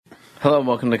Hello and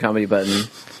welcome to Comedy Button.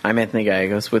 I'm Anthony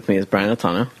Gallegos. With me is Brian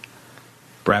Altano.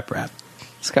 Brap.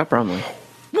 Scott Bromley.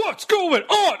 What's going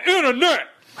on, Internet?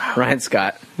 Ryan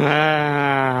Scott.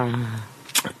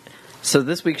 So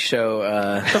this week's show,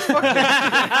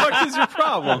 What is your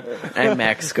problem? I'm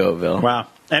Max Scoville. Wow.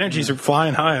 Energies are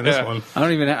flying high on this one.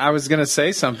 I was going to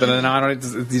say something, and now you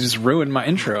just ruined my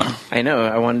intro. I know,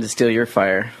 I wanted to steal your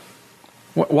fire.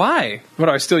 Why? What,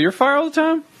 do I steal your fire all the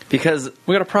time? Because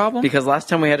We got a problem? Because last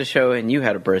time we had a show and you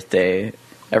had a birthday,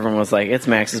 everyone was like, it's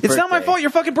Max's birthday. It's not my fault. Your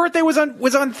fucking birthday was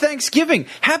on Thanksgiving.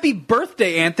 Happy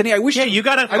birthday, Anthony. I wish You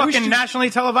got a fucking nationally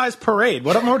televised parade.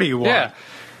 What more do you want? Yeah.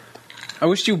 I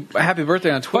wished you a happy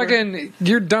birthday on Twitter. Fucking,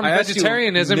 your dumb I asked you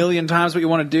vegetarianism a million times what you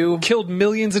want to do. killed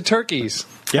millions of turkeys.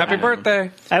 Yeah. Happy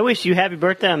birthday. I wish you happy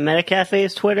birthday on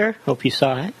Metacafe's Twitter. Hope you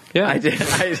saw it. Yeah. I did.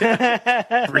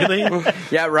 Really?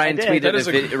 Yeah, Ryan did. tweeted That is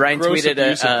a gross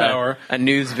abuse of power. a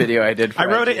news video I did for I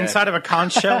wrote it IGN. inside of a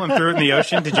conch shell and threw it in the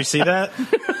ocean. Did you see that?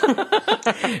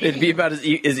 It'd be about as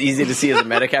easy to see as a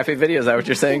Metacafe video. Is that what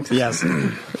you're saying? Yes.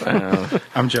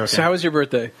 I'm joking. So how was your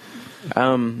birthday?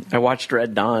 I watched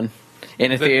Red Dawn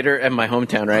in a theater in my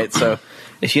hometown, right? So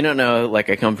if you don't know, like,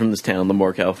 I come from this town,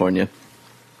 Lemoore, California.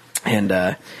 And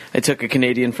I took a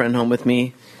Canadian friend home with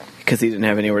me because he didn't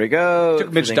have anywhere to go.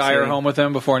 Took Mitch for Dyer Thanksgiving. home with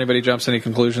him before anybody jumps to any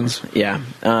conclusions. Yeah.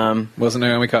 Wasn't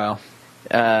Naomi Kyle.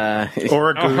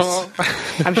 Or a goose.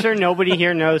 I'm sure nobody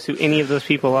here knows who any of those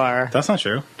people are. That's not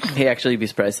true. Hey, actually, you'd be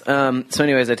surprised. So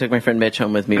anyways, I took my friend Mitch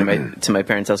home with me to my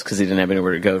parents' house because he didn't have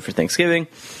anywhere to go for Thanksgiving.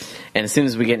 And as soon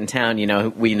as we get in town,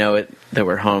 we know it that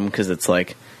we're home because it's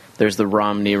like there's the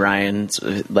Romney-Ryan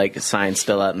like sign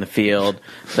still out in the field,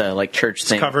 the like church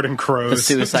thing Covered in crows.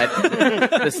 the suicide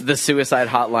the suicide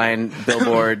hotline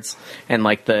billboards and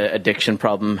like the addiction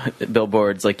problem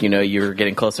billboards. Like you're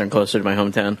getting closer and closer to my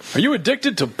hometown. Are you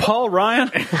addicted to Paul Ryan?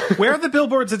 Where are the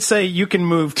billboards that say you can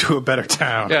move to a better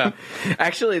town? Yeah.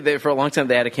 Actually, for a long time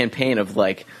they had a campaign of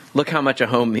like, look how much a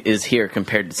home is here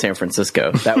compared to San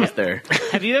Francisco. That was their.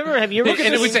 Have you ever? And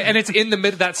it's in the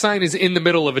middle. That sign is in the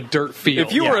middle of a dirt field.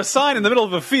 If you were a sign in the middle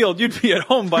of a field, you'd be at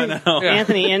home by now. Yeah.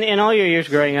 Anthony, in all your years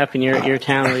growing up in your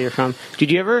town where you're from,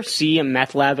 did you ever see a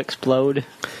meth lab explode?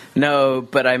 No,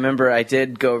 but I remember I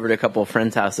did go over to a couple of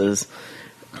friends' houses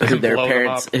who their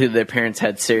blow them parents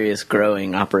had serious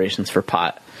growing operations for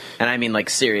pot. And I mean, like,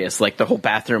 serious. Like, the whole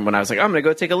bathroom, when I was like, I'm going to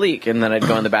go take a leak. And then I'd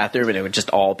go in the bathroom, and it would just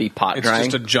all be pot It's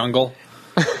drying. just a jungle.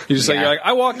 You're Yeah. like,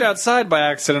 I walked outside by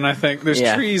accident, I think. There's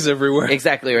Yeah. trees everywhere.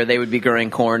 Exactly. Or they would be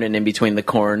growing corn, and in between the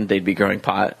corn, they'd be growing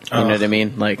pot. You know what I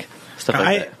mean? Like, stuff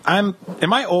like that.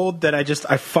 Am I old that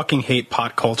I fucking hate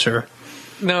pot culture?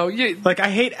 No, Like,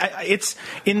 it's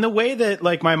in the way that,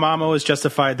 like, my mom always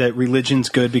justified that religion's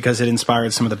good because it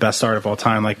inspired some of the best art of all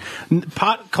time. Like,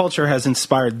 pot culture has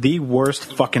inspired the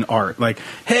worst fucking art. Like,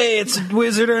 hey, it's a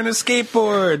wizard on a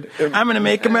skateboard. I'm going to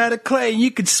make him out of clay. You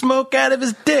could smoke out of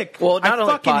his dick. Well, not I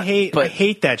only fucking pot, hate, but I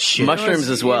hate that shit. Mushrooms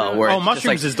as well. Where Oh, it's just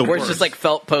mushrooms like, is the where worst. it's just like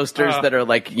felt posters that are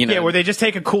like, Yeah, where they just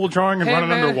take a cool drawing and Hey, run it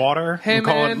man. underwater Hey, and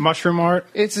call it man. mushroom art.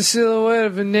 it's a silhouette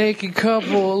of a naked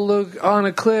couple look on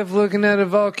a cliff looking at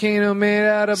a volcano made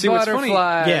out of See, what's funny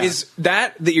butterflies. Yeah. is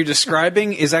that you're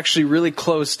describing is actually really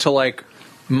close to, like,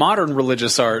 modern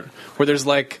religious art, where there's,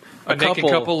 like, A naked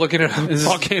couple looking at a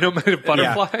volcano made of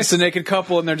butterflies. It's a naked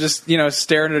couple, and they're just,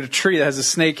 staring at a tree that has a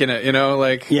snake in it,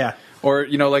 like... Yeah. Or,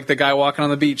 like the guy walking on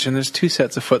the beach, and there's two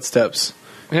sets of footsteps.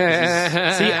 See,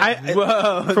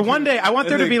 for one day, I want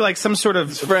there to be like some sort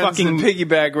of Friends fucking the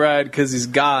piggyback ride because he's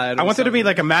God. I want there to be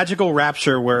like a magical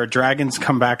rapture where dragons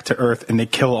come back to Earth and they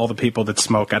kill all the people that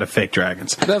smoke out of fake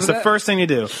dragons. That's the first thing you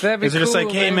do. That'd be Is they're just cool,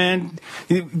 like, hey man,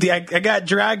 I got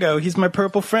Drago. He's my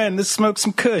purple friend. Let's smoke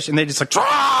some Kush, and they just like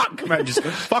come out and just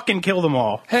fucking kill them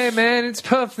all. Hey man, it's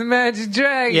Puff the Magic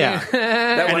Dragon. Yeah,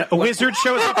 and a wizard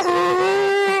shows up.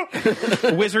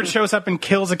 A wizard shows up and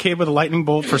kills a kid with a lightning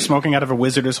bolt for smoking out of a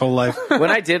wizard his whole life. When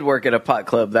I did work at a pot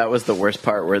club, that was the worst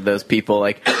part, where those people,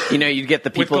 like, you'd get the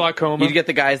people, glaucoma. you'd get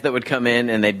the guys that would come in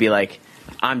and they'd be like,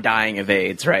 I'm dying of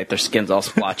AIDS, right? Their skin's all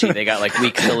splotchy. They got like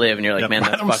weeks to live, and you're like, man,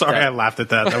 that's I'm fucked sorry, I up. laughed at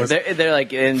that. That was They're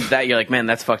like, in that you're like, man,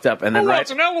 that's fucked up. And then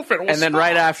An elephant.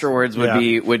 right afterwards would Yeah.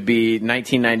 be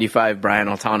 1995 Brian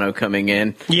Altano coming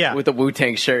in, Yeah. with a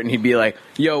Wu-Tang shirt, and he'd be like,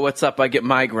 yo, what's up? I get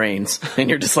migraines. And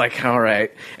you're just like, all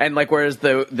right. And like, whereas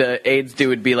the AIDS dude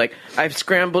would be like, I've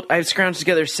scrounged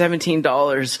together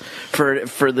 $17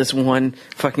 for this one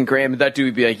fucking gram. And that dude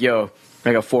would be like, yo,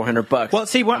 I got $400. Well,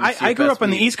 see, I grew up on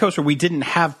the East Coast where we didn't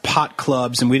have pot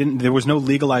clubs, and there was no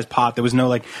legalized pot. There was no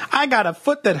like, I got a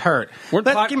foot that hurt.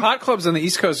 Pot clubs on the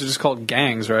East Coast are just called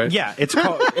gangs, right? Yeah, it's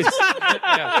called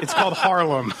it's called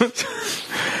Harlem.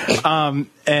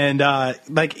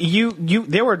 Like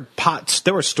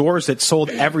there were stores that sold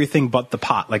everything but the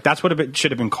pot. Like that's what it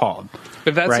should have been called.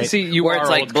 If that's right? see, you Where are it's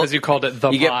old like, because you called it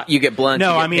the pot. You get blunts.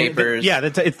 No, you get I mean,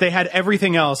 papers. they had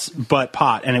everything else but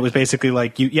pot, and it was basically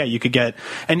like you could get,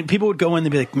 and people would go in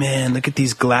and be like, man, look at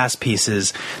these glass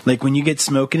pieces. Like when you get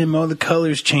smoking and all the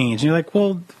colors change, and you're like,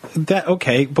 well, that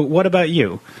okay, but what about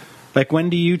you? Like, when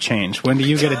do you change? When do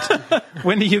you get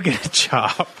a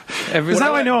job? That's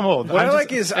how I know I'm old. What I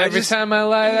like is Every time I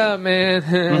light up, man.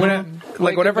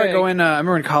 whenever I go in, I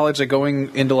remember in college, like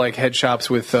going into like head shops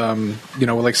with, with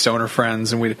like stoner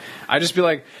friends, and I just be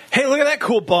like, "Hey, look at that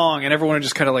cool bong!" And everyone would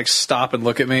just kind of like stop and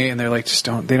look at me, and they're like,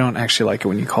 they don't actually like it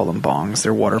when you call them bongs.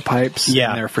 They're water pipes.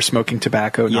 Yeah, and they're for smoking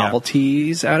tobacco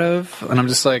novelties out of. And I'm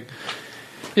just like.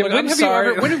 Yeah, when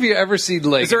have you ever seen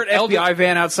like? Is there an FBI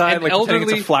van outside, like pretending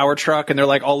it's a flower truck, and they're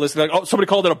like all listening, like, "Oh, somebody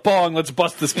called it a bong. Let's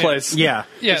bust this place." Yeah.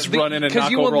 Just run in and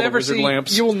knock over all the wizard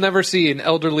lamps. You will never see an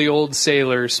elderly old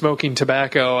sailor smoking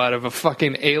tobacco out of a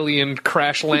fucking alien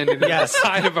crash landing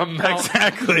inside of a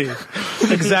mountain.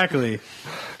 Exactly.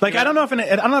 Like I don't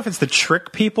know if it's the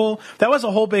trick people. That was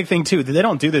a whole big thing too. They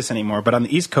don't do this anymore. But on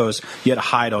the East Coast, you had to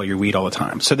hide all your weed all the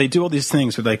time. So they do all these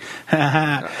things with like,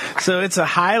 so it's a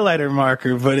highlighter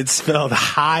marker, but it's spelled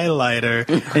highlighter,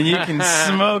 and you can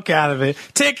smoke out of it.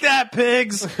 Take that,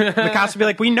 pigs! The cops would be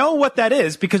like, we know what that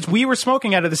is because we were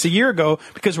smoking out of this a year ago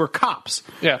because we're cops.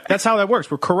 Yeah, that's how that works.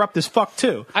 We're corrupt as fuck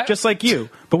too, just like you.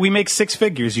 But we make six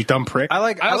figures, you dumb prick. I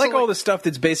like all the stuff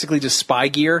that's basically just spy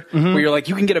gear, where you're like,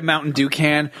 you can get a Mountain Dew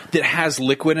can that has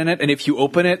liquid in it, and if you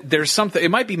open it, there's something.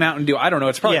 It might be Mountain Dew. I don't know.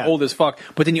 It's probably old as fuck.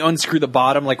 But then you unscrew the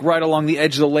bottom, like right along the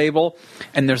edge of the label,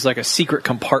 and there's like a secret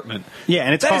compartment. Yeah,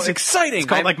 and it's exciting. It's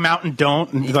called like Mountain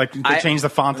Don't, and like they changed the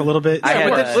font a little bit.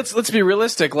 Let's be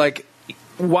realistic. Like,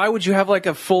 why would you have like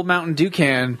a full Mountain Dew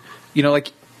can?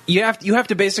 Like. You have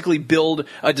to basically build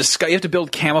you have to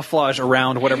build camouflage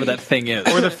around whatever that thing is,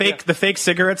 or the fake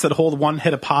cigarettes that hold one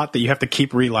hit a pot that you have to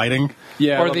keep relighting.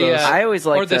 Yeah, or I always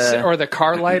like the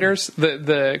car lighters,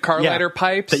 the car lighter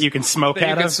pipes that you can smoke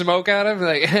out of.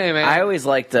 Like, hey man, I always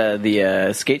liked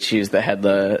the skate shoes that had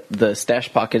the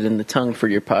stash pocket in the tongue for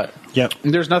your pot. Yep.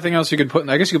 There's nothing else you could put.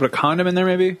 I guess you could put a condom in there,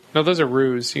 maybe. No, those are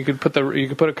ruse. You could put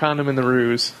a condom in the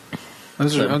ruse. I'm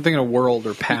thinking a world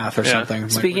or path or something.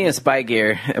 Speaking of spy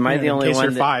gear, am I the only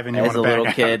one that, as a little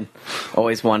kid,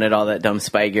 always wanted all that dumb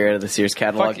spy gear out of the Sears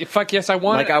catalog? Fuck yes, I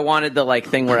wanted. I wanted the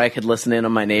thing where I could listen in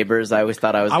on my neighbors. I always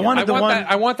thought I was. I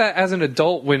want that as an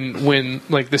adult when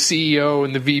like the CEO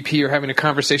and the VP are having a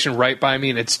conversation right by me,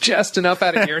 and it's just enough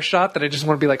out of earshot that I just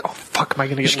want to be like, oh fuck, am I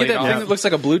going to get laid off? Thing that looks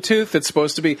like a Bluetooth that's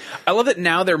supposed to be. I love that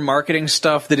now they're marketing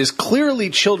stuff that is clearly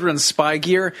children's spy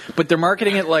gear, but they're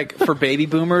marketing it like for baby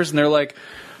boomers, and they're like.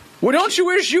 Well, don't you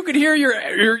wish you could hear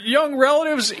your young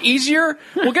relatives easier?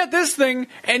 Well, get this thing,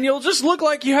 and you'll just look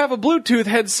like you have a Bluetooth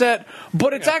headset,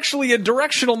 but it's actually a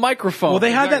directional microphone. Well,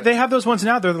 they have that. They have those ones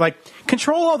now. They're like,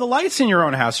 control all the lights in your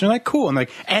own house. And you're like, cool, and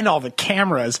and all the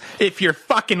cameras. If you're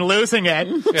fucking losing it,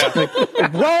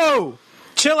 like, whoa.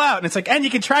 Chill out. And it's like, and you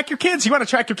can track your kids. You want to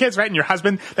track your kids, right? And your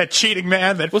husband, that cheating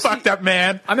man, that fucked up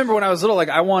man. I remember when I was little, like,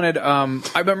 I wanted, I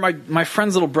remember my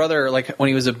friend's little brother, like, when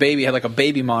he was a baby, had like a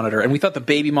baby monitor. And we thought the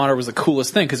baby monitor was the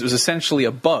coolest thing because it was essentially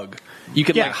a bug. You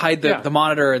could like hide the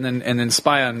monitor and then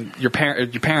spy on your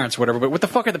parents or whatever. But what the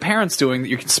fuck are the parents doing that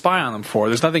you can spy on them for?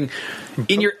 There's nothing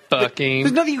in your fucking.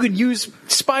 There's nothing you could use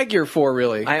spy gear for,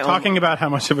 really. Talking about how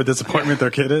much of a disappointment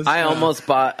their kid is. I almost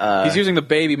bought. He's using the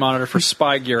baby monitor for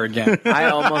spy gear again. I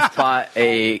almost bought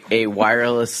a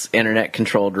wireless internet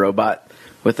controlled robot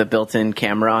with a built-in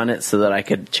camera on it so that I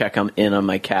could check in on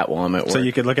my cat while I'm at work. So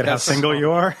you could look at how single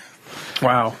you are.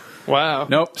 Wow.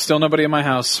 Nope, still nobody in my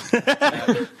house.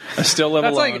 I still live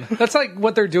alone. That's like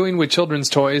what they're doing with children's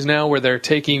toys now, where they're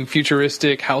taking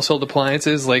futuristic household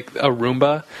appliances like a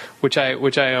Roomba, which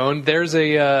I own. There's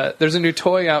a new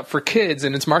toy out for kids,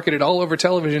 and it's marketed all over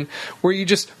television, where you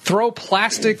just throw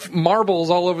plastic marbles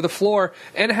all over the floor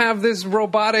and have this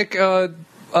robotic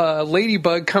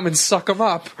ladybug come and suck them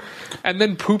up and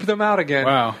then poop them out again.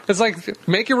 Wow. It's like,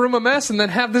 make your room a mess and then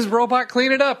have this robot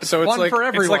clean it up. So it's fun for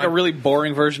everyone. It's like a really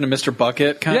boring version of Mr.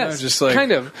 Bucket, kind of? Just like...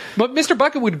 kind of. But Mr.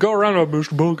 Bucket would go around,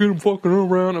 Mr. Bucket, I'm fucking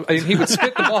around. And he would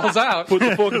spit the balls out. Put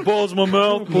the fucking balls in my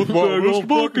mouth. Put the Mr.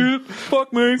 Bucket.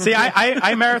 Fuck me. See,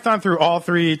 I marathon through all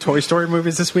 3 Toy Story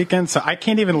movies this weekend, so I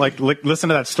can't even listen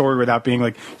to that story without being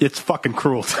like, it's fucking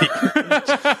cruelty.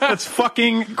 That's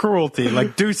fucking cruelty.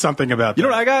 Like, do something about that. You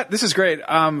know what I got? This is great.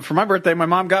 For my birthday, my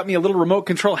mom got me a little remote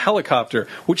control helicopter,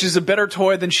 which is a better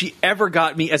toy than she ever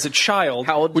got me as a child.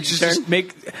 How old did which you is turn?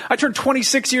 just I turned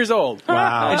 26 years old.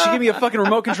 Wow. And she gave me a fucking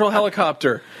remote control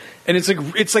helicopter. And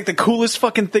it's like the coolest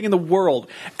fucking thing in the world.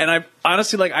 And I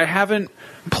honestly, I haven't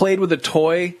played with a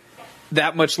toy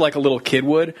that much like a little kid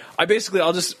would.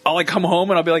 I'll come home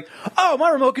and I'll be like, oh, my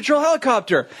remote control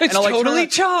helicopter. It's and I'll, totally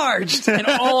charged. And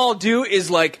all I'll do is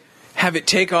have it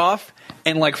take off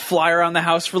and fly around the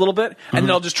house for a little bit, and then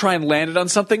I'll just try and land it on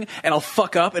something, and I'll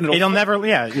fuck up, and It'll never,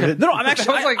 No, I'm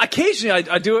actually occasionally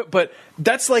I do it, but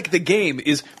that's the game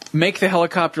is make the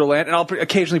helicopter land, and I'll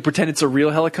occasionally pretend it's a real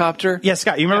helicopter. Yeah,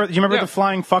 Scott, you remember the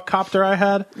flying fuck copter I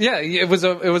had? Yeah, it was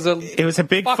a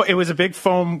big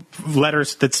foam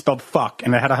letters that spelled fuck,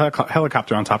 and it had a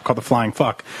helicopter on top called the flying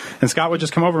fuck. And Scott would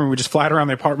just come over and we would just fly it around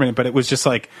the apartment, but it was just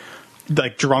like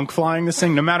drunk flying this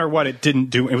thing. No matter what, it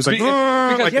didn't do. It was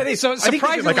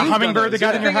surprisingly, like a hummingbird that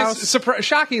got in your house.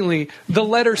 Shockingly, the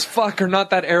letters "fuck" are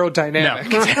not that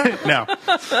aerodynamic. No.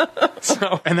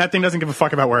 And that thing doesn't give a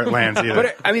fuck about where it lands either.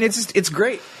 But it's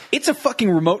great. It's a fucking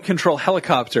remote control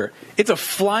helicopter. It's a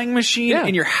flying machine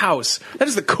in your house. That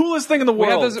is the coolest thing in the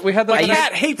world. We had those. My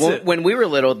cat hates it. When we were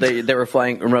little, they were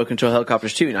flying remote control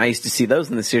helicopters too, and I used to see those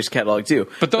in the Sears catalog too.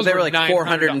 But those they were like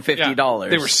 $450.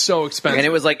 They were so expensive, and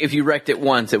it was like if you wrecked it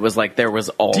once, it was like there was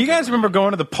all. Do you guys remember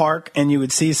going to the park and you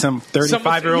would see some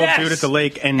 35-year-old dude at the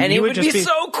lake, and he you would just be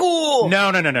so cool?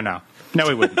 No,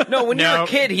 he wouldn't. No, when you were a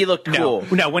kid, he looked cool.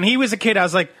 No, when he was a kid, I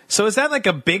was like, so is that like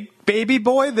a big baby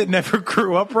boy that never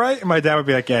grew up right? And my dad would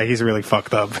be like, yeah, he's really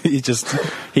fucked up.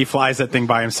 He flies that thing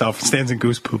by himself, stands in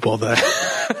goose poop all day.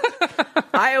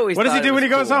 What does he do when he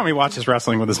goes home? He watches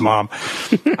wrestling with his mom.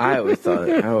 I always thought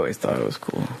it was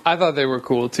cool. I thought they were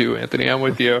cool too, Anthony. I'm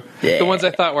with you. Yeah. The ones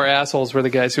I thought were assholes were the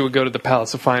guys who would go to the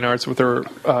Palace of Fine Arts with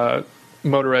their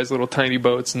motorized little tiny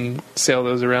boats and sail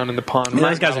those around in the pond.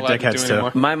 Those guys are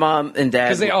dickheads too. My mom and dad,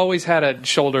 because they always had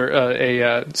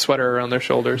a sweater around their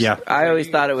shoulders. Yeah, I always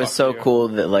thought it was so cool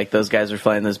that those guys were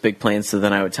flying those big planes. So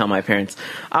then I would tell my parents,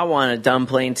 I want a dumb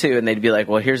plane too, and they'd be like,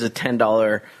 well, here's a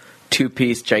 $10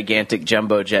 two-piece gigantic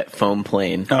jumbo jet foam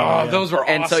plane. Those were awesome.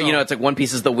 And so, it's like one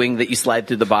piece is the wing that you slide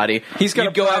through the body.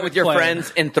 You'd go out with your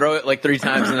friends and throw it 3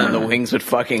 times, and then the wings would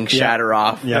fucking shatter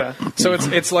off. Yeah. So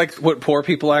it's like what poor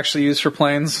people actually use for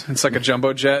planes. It's like a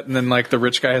jumbo jet, and then the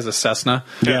rich guy has a Cessna.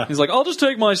 Yeah. He's like, I'll just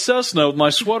take my Cessna with my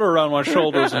sweater around my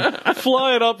shoulders and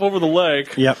fly it up over the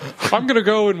lake. Yep. I'm gonna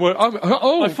go and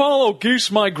I follow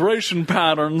geese migration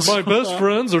patterns. My best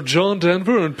friends are John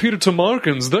Denver and Peter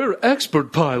Tomarkins. They're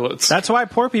expert pilots. That's why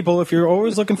poor people, if you're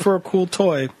always looking for a cool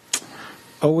toy,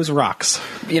 always rocks.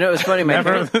 It was funny.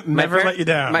 Never let you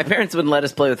down. My parents wouldn't let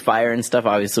us play with fire and stuff,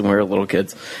 obviously, when we were little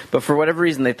kids. But for whatever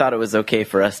reason, they thought it was okay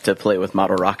for us to play with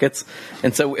model rockets.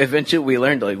 And so eventually we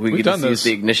learned we could just use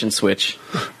the ignition switch.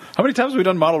 How many times have we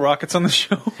done model rockets on the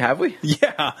show? Have we?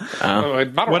 Yeah.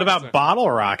 What about bottle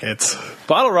rockets?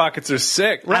 Bottle rockets are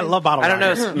sick. I love bottle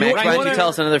rockets. I don't know, Max, why don't you tell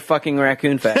us another fucking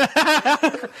raccoon fact?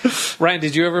 Ryan,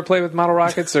 did you ever play with model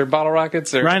rockets or bottle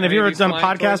rockets? Or Ryan, have you ever done a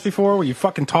podcast before where you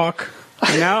fucking talk?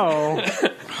 No.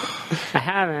 I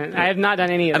haven't. I have not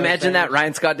done any of those Imagine that things.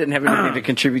 Ryan Scott didn't have anything to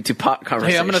contribute to pot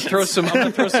conversation. Hey, I'm going to throw some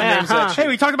names at you. Hey,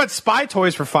 we talked about spy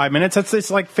toys for 5 minutes. That's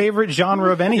this favorite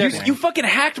genre of anything. You fucking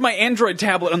hacked my Android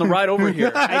tablet on the ride over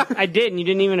here. I did, and you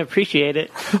didn't even appreciate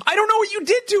it. I don't know what you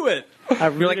did to it. I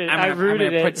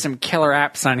rooted it. Put some killer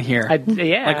apps on here.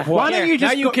 Yeah. Why don't you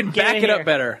just now you can back it up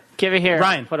better. Give it here.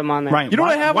 Ryan, put them on there. Ryan, you know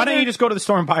what I have? Why don't you just go to the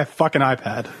store and buy a fucking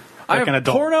iPad? I Like have an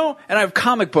adult. porno and I have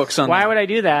comic books on. Why would I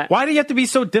do that? Why do you have to be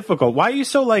so difficult? Why are you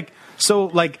so left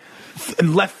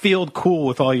field cool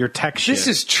with all your tech shit? This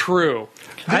is true.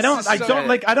 I don't understand.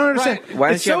 Ryan,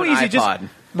 why it's don't so you have easy. an iPod?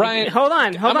 Just Ryan, Hold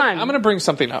on. I'm going to bring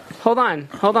something up. Hold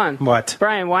on. What?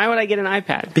 Brian, why would I get an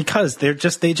iPad? Because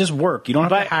they just work. You don't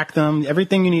have to hack them.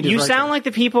 Everything you need is You right sound there. like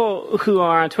the people who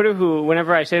are on Twitter who,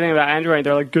 whenever I say anything about Android,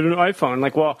 they're like, get an iPhone.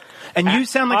 Like, well, And you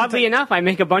sound like oddly enough, I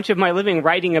make a bunch of my living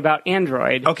writing about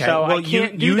Android. Okay, So well, I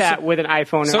can't you do that with an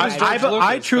iPhone. So or does iPad. George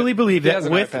I Lucas, truly believe he that has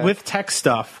an iPad. with tech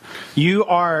stuff, you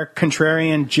are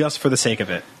contrarian just for the sake of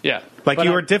it. Yeah. Like But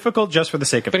you are difficult just for the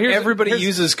sake of But it. Everybody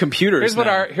uses computers. Here's what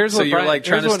now. here's so what you're Brian, like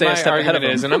trying here's to stay what a my step ahead of argument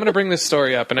them. is, and I'm going to bring this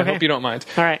story up, and I Okay. hope you don't mind.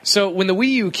 All right. So when the Wii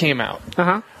U came out,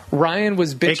 Uh-huh. Ryan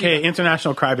was bitching. AKA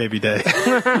International Crybaby Day.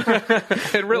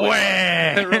 It really,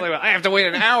 it really was. I have to wait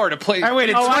an hour to play. I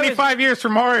waited 25 years for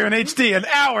Mario in HD, an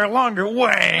hour longer. No,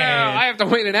 I have to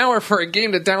wait an hour for a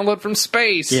game to download from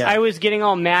space. Yeah. I was getting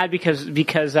all mad because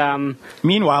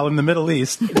Meanwhile, in the Middle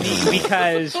East.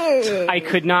 because I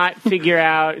could not figure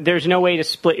out. There's no way to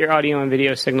split your audio and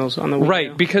video signals on the Wii U.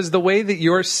 Right, because the way that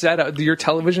your setup, your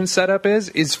television setup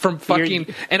is from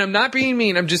fucking. And I'm not being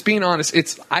mean. I'm just being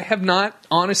honest. I have not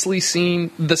honestly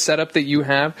seen the setup that you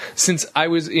have since I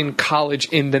was in college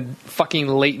in the fucking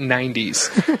late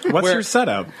 90s. What's your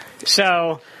setup?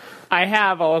 So I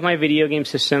have all of my video game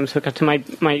systems hooked up to my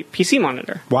PC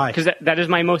monitor. Why? Because that is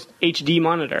my most HD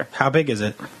monitor. How big is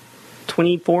it?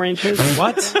 24 inches.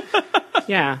 What?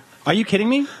 Yeah. Are you kidding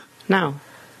me? No.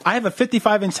 I have a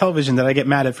 55-inch television that I get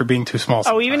mad at for being too small.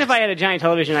 Oh, even if I had a giant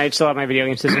television, I'd still have my video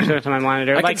game system hooked up to my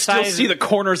monitor. I can still see the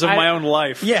corners of my own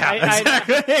life. Yeah,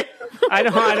 exactly. I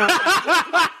don't.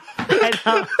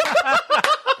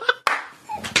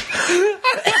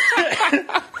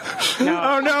 No.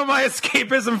 Oh no, my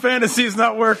escapism fantasy is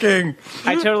not working.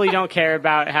 I totally don't care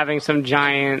about having some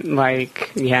giant, no.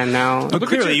 Well,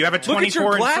 clearly, you have a look at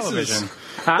your 24-inch glasses. television.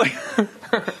 Huh?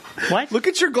 What? Look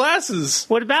at your glasses.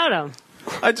 What about them?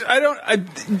 I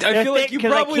feel like you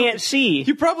probably I can't see.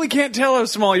 You probably can't tell how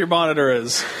small your monitor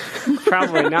is.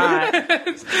 Probably not. No,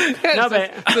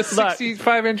 but the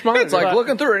 65-inch monitor. It's like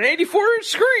looking through an 84-inch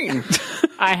screen.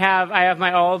 I have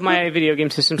all of my video game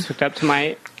systems hooked up to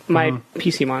my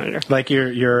PC monitor. Like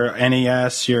your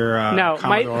NES, your No,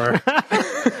 Commodore.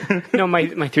 No, my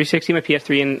 360, my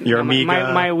PS3, and Your Amiga.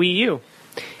 my Wii U.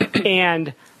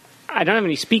 And I don't have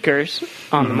any speakers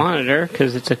on the monitor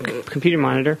because it's a computer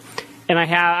monitor. And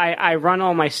I run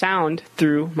all my sound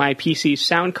through my PC's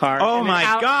sound card. Oh and my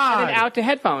God. And then out to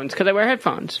headphones because I wear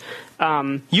headphones.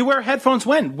 You wear headphones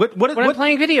when? When I'm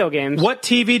playing video games. What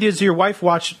TV does your wife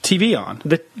watch TV on?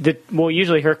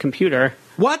 Usually her computer.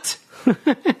 What?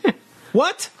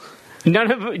 What?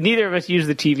 Neither of us use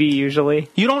the TV usually.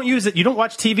 You don't use it. You don't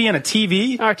watch TV on a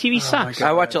TV? Our TV sucks.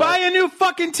 I watch a Buy a new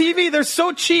fucking TV. They're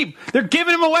so cheap. They're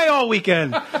giving them away all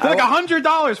weekend. They're like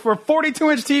 $100 for a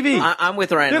 42-inch TV. I'm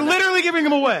with Ryan. They're literally giving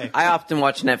them away. I often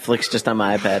watch Netflix just on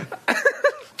my iPad.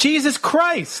 Jesus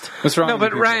Christ. What's wrong? No,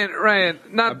 but with you? Ryan,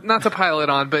 not to pile it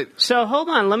on, but So hold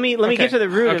on, let me get to the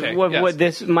root of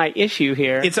what my issue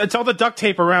here. It's all the duct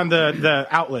tape around the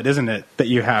outlet, isn't it, that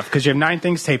you have? Because you have 9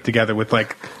 things taped together with,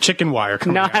 like, chicken wire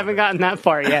coming No, I out. haven't gotten that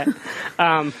far yet.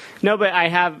 No, but I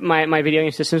have my video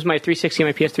game systems, my 360 and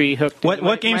my PS3 hooked.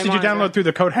 What games did you download through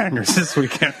the code hangers this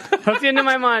weekend? Hooked into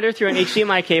my monitor through an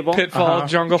HDMI cable, Pitfall,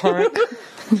 Jungle Hunt.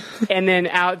 and then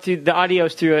out through the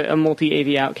audio's through a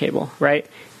multi-AV out cable, right?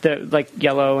 The like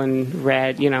yellow and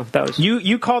red, those.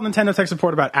 You called Nintendo tech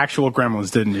support about actual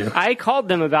gremlins, didn't you? I called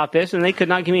them about this, and they could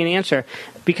not give me an answer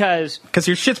because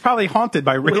your shit's probably haunted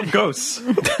by real ghosts.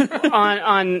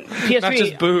 on PS3, Not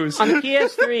just booze. on the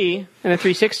PS3 and the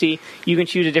 360, you can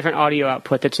choose a different audio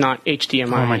output that's not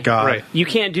HDMI. Oh my God. Right. You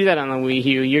can't do that on the Wii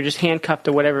U. You're just handcuffed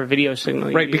to whatever video signal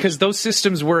you Right, use. because those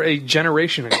systems were a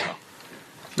generation ago.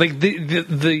 Like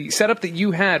the setup that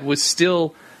you had was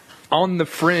still on the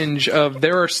fringe of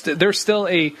there's still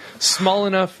a small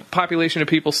enough population of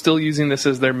people still using this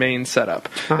as their main setup.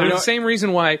 There's the same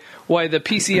reason why the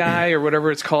PCI or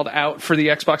whatever it's called out for the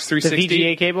Xbox 360, the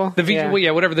VGA cable, the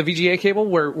VGA cable,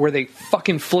 where they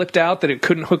fucking flipped out that it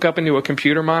couldn't hook up into a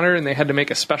computer monitor and they had to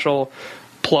make a special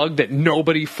plug that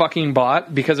nobody fucking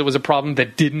bought because it was a problem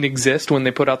that didn't exist when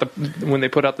they put out the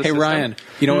Hey system. Ryan,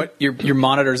 you know what? Your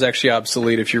monitor is actually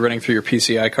obsolete if you're running through your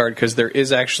PCI card because there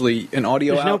is actually an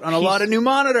audio There's no out on a lot of new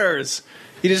monitors.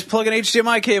 You just plug an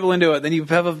HDMI cable into it, then you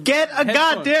have a Get a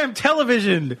goddamn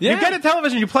television. Yeah. You get a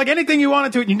television, you plug anything you want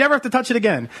into it, you never have to touch it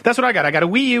again. That's what I got. I got a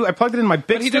Wii U, I plugged it in my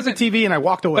big he stupid doesn't- TV, and I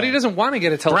walked away. But he doesn't want to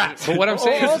get a television. Brat. But what I'm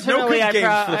saying is, Ultimately, no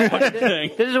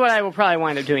good this is what I will probably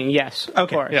wind up doing. Yes, of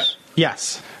Okay. course. Yeah.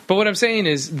 Yes. but what I'm saying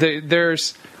is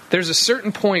there's a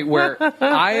certain point where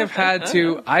I have had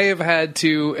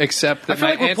to accept that I feel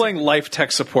like we're playing life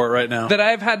tech support right now. that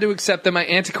I've had to accept that my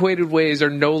antiquated ways are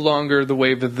no longer the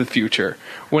wave of the future.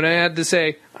 When I had to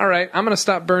say, all right, I'm going to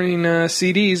stop burning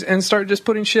CDs and start just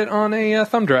putting shit on a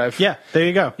thumb drive. Yeah, there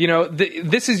you go.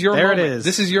 This is your There it moment. is.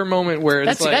 This is your moment where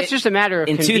it's That's just a matter of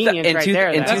convenience right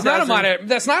there.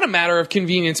 that's not a matter of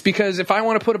convenience because if I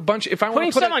want to put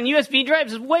Putting stuff on USB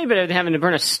drives is way better than having to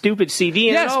burn a stupid CD.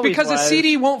 And yes, because a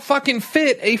CD won't fucking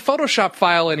fit a Photoshop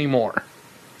file anymore.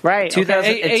 Right.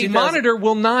 A monitor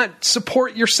will not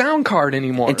support your sound card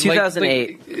anymore. In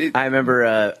 2008, I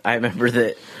remember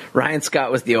that Ryan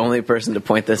Scott was the only person to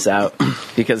point this out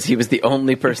because he was the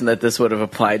only person that this would have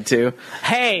applied to.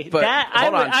 Hey, But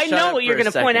hold on, I shut know up what you're for a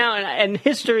going to point second. out, and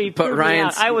history But proved me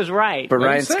out. I was right. But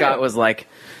Ryan say Scott it. was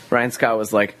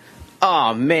like,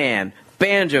 oh man,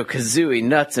 Banjo-Kazooie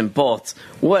nuts and bolts.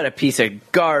 What a piece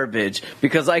of garbage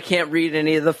because I can't read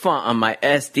any of the font on my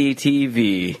SD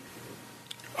TV.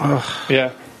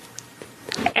 Yeah.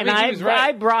 And I mean, he was right.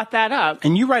 I brought that up.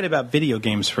 And you write about video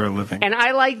games for a living. And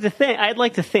I'd like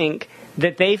to think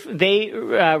that they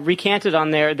recanted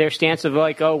on their stance of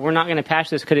like, oh, we're not going to patch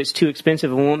this because it's too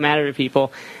expensive and won't matter to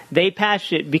people. They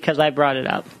patched it because I brought it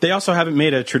up. They also haven't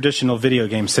made a traditional video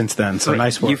game since then, so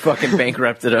nice work. You fucking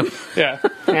bankrupted him. Yeah.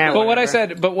 Yeah, But what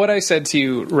whatever. I said to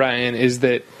you, Ryan, is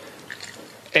that,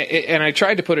 and I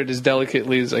tried to put it as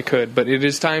delicately as I could, but it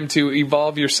is time to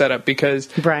evolve your setup because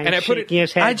Brian and I put shaking it.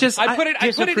 his head. I put it.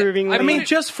 disapprovingly. I mean,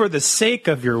 just for the sake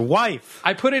of your wife,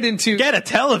 I put it into. get a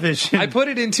television. I put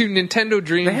it into Nintendo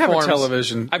Dream. They have forms. a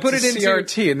television. I put It's it a into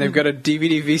CRT, and they've got a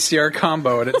DVD VCR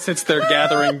combo, and it sits there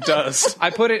gathering dust. I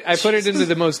put it into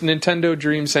the most Nintendo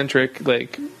Dream centric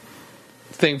like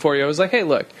thing for you. I was like, hey,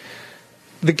 look,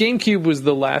 the GameCube was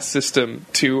the last system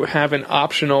to have an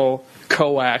optional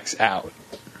coax out.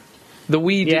 The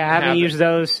Wii didn't I haven't have used it.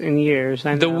 those in years.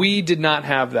 I know. The Wii did not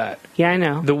have that. Yeah, I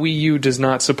know. The Wii U does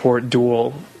not support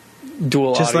dual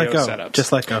just audio let go. setups.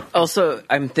 Just let go. Also,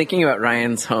 I'm thinking about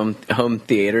Ryan's home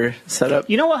theater setup.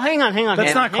 You know what? Hang on.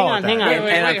 Let's not call it that. Hang on. And,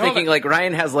 wait, and I'm hold thinking on. like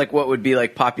Ryan has like what would be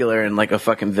like popular in like a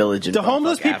fucking village in Do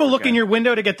homeless bumfuck people look Africa. in your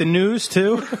window to get the news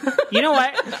too? You know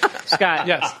what, Scott?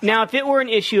 Yes. Now, if it were an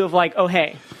issue of like, oh,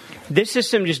 hey, this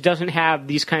system just doesn't have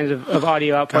these kinds of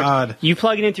audio outputs. God. You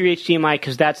plug it in through HDMI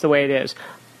because that's the way it is.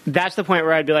 That's the point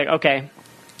where I'd be like, okay.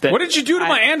 What did you do to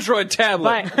my Android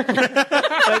tablet? But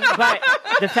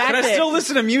the fact Can I that still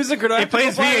listen to music, or do I have to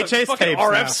plays go buy a VHS fucking tapes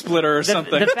RF now. splitter or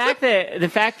something? the fact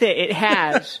that it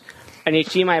has an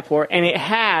HDMI port and it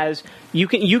has you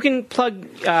can plug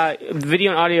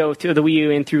video and audio through the Wii U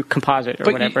in through Composite or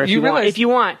But whatever you realize- if you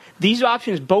want. These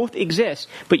options both exist,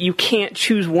 but you can't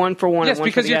choose one for one. Yes, and one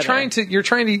because for the other. you're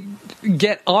trying to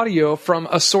get audio from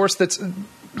a source that's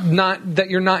not that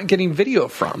you're not getting video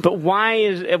from. But why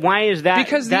is that?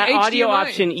 Because the that audio HDMI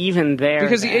option even there?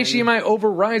 Because then? the HDMI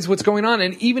overrides what's going on,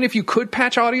 and even if you could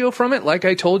patch audio from it, like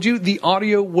I told you, the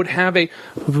audio would have a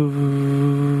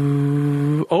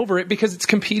over it because it's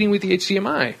competing with the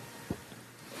HDMI.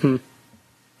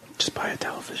 Just buy a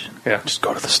television. Yeah. Just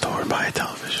go to the store and buy a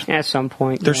television. At some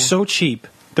point, They're yeah. so cheap.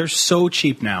 They're so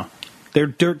cheap now. They're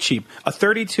dirt cheap. A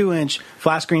 32-inch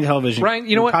flat screen television. Ryan,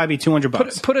 you know would what? Probably be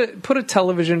 $200. Put a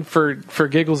television for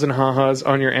giggles and ha-has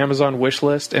on your Amazon wish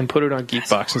list and put it on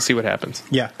Geekbox and see what happens.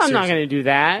 Yeah. I'm not seriously. going to do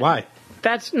that. Why?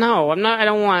 I'm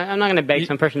not going to beg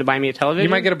some person to buy me a television. You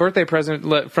might get a birthday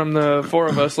present from the four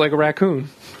of us like a raccoon.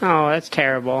 Oh, that's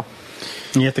terrible.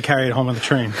 And you have to carry it home on the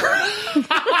train.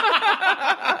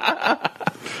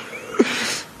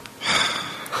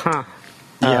 Huh.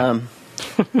 Yeah.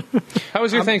 How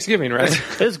was your Thanksgiving, right?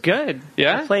 It was good.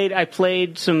 Yeah? I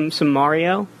played some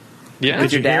Mario. Yeah.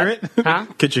 Could you hear it? Huh?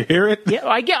 Could you hear it? Yeah,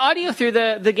 I get audio through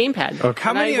the gamepad. Okay.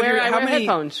 How many? I wear how many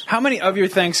headphones. How many of your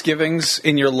Thanksgivings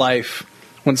in your life,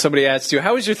 when somebody asks you,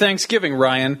 "How was your Thanksgiving,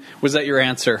 Ryan?" was that your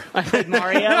answer? I played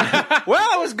Mario.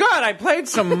 Well, it was good. I played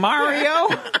some Mario.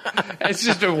 It's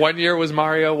just 1 year was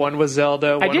Mario, one was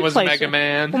Zelda, I one did was play Mega some-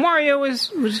 Man. Well, Mario was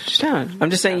just done. I'm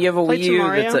just saying you have a Played Wii some U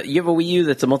Mario.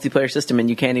 that's a multiplayer system and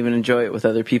you can't even enjoy it with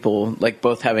other people like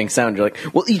both having sound. You're like,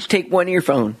 we'll each take one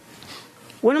earphone.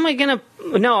 When am I gonna?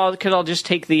 No, because I'll just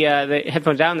take the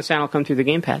headphones out and the sound will come through the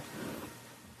gamepad.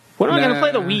 When am I gonna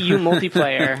play the Wii U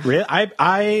multiplayer? Really?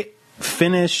 I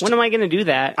finished. When am I gonna do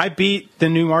that? I beat the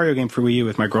new Mario game for Wii U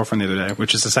with my girlfriend the other day,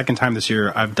 which is the second time this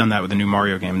year I've done that with a new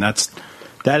Mario game. That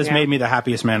has Yeah. made me the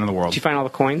happiest man in the world. Did you find all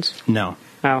the coins? No,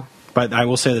 Oh, but I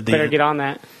will say that better get on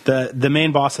that. the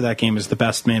main boss of that game is the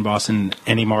best main boss in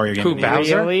any Mario game. Who,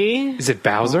 Bowser? Really? Is it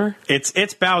Bowser? It's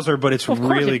Bowser, but it's Of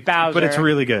course really it's Bowser. but it's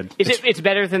really good. It's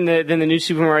better than the new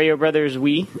Super Mario Brothers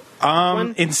Wii?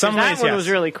 one? In some 'Cause that ways, one yes. was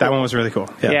really cool. That one was really cool.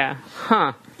 Yeah. Yeah.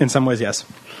 Huh. In some ways, yes.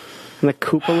 And the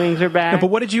Koopalings are back. But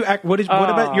what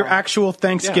about your actual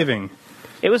Thanksgiving?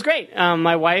 It was great.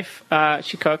 My wife,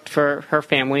 she cooked for her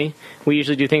family. We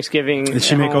usually do Thanksgiving. Did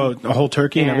she at make home. a whole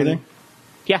turkey and everything?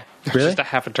 Yeah. Really? Just a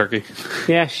half a turkey.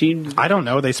 Yeah, she I don't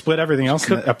know. They split everything else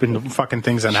up into fucking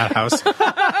things in that house.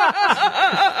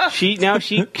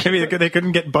 Maybe they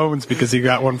couldn't get bones because you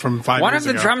got one from 5 One years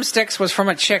of the ago. drumsticks was from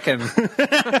a chicken.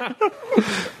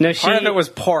 No, she Part of it was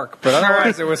pork, but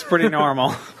otherwise it was pretty normal.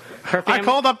 her I family,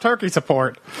 called up turkey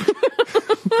support.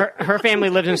 her family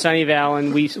lives in Sunnyvale,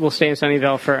 and we will stay in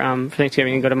Sunnyvale for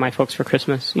Thanksgiving and go to my folks for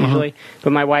Christmas usually.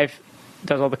 But my wife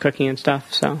does all the cooking and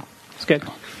stuff, so it's good.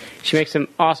 She makes some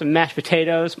awesome mashed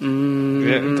potatoes. Yeah.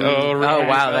 Oh, right. Oh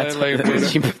wow,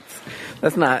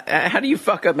 that's not. How do you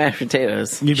fuck up mashed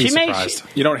potatoes? You'd be She makes- surprised.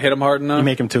 You don't hit them hard enough. You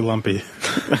make them too lumpy.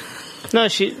 No,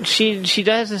 she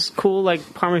does this cool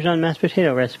like Parmesan mashed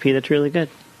potato recipe that's really good,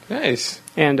 Nice.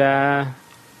 and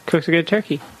cooks a good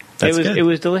turkey. That's good. It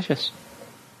was delicious.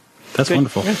 That's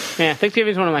wonderful. Yeah,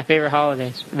 Thanksgiving is one of my favorite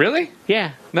holidays. Really?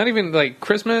 Yeah, Not even like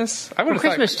Christmas? I would have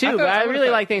Christmas too, but I really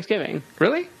like Thanksgiving.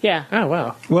 Really? Yeah. Oh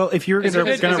wow. Well, if you're going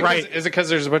to write, Is it because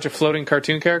there's a bunch of floating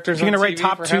cartoon characters? if you're on going to write TV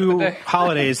top for half the 2 day?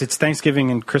 holidays, it's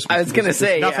Thanksgiving and Christmas. I was gonna There's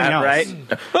say, nothing yeah, else.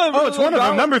 right? Oh, it's one of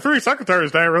them. Number 3,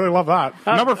 Secretary's Day. I really love that.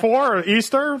 Number 4,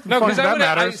 Easter. No, because that I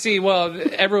matters. see. Well,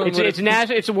 everyone.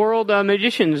 It's World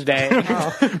Magician's Day.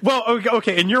 Well,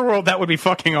 okay, in your world, that would be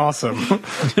fucking awesome.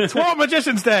 It's World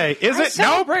Magician's Day. Is it? No,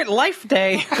 Celebrate Life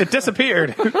Day. it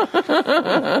disappeared.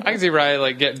 I can see Ryan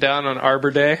like get down on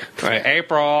Arbor Day. Like,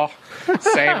 April,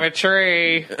 save a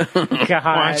tree. Why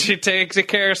God. don't you take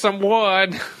care of some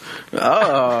wood?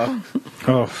 Oh,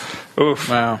 Oh, Oof.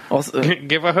 Wow. also,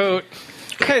 Give a hoot.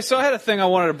 Okay, so I had a thing I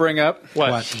wanted to bring up.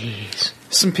 What? Jeez.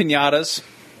 Some pinatas.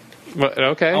 What?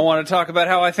 Okay. I want to talk about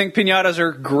how I think pinatas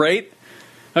are great.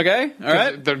 Okay, all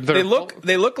right. they're They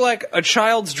look like a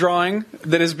child's drawing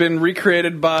that has been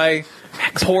recreated by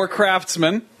poor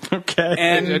craftsmen, okay.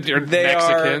 and You're they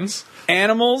Mexicans. are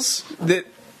animals that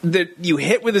you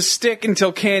hit with a stick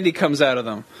until candy comes out of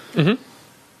them. Mm-hmm.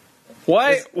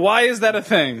 Why is that a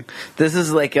thing? this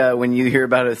is like when you hear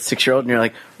about a 6-year-old and you're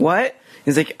like, "What?"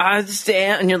 He's like, "I just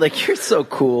and you're like, "You're so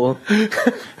cool."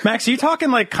 Max, are you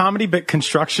talking like comedy bit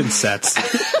construction sets?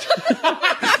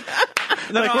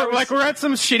 We're at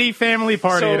some shitty family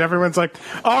party So- and everyone's like,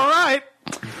 all right,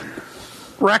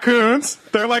 raccoons.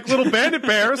 They're like little bandit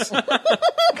bears.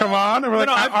 Come on. And we're like,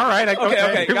 all right.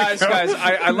 Okay, here we guys. go.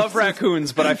 I love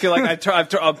raccoons, but I feel like I've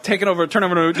turned over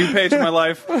a new page in my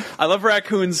life. I love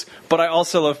raccoons, but I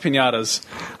also love pinatas.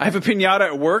 I have a pinata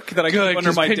at work that I Good, keep under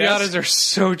 'cause my pinatas desk. are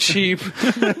so cheap.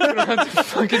 You don't have to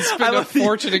fucking spend a love you-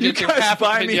 fortune to you get you guys half a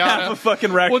buy pinata. me half a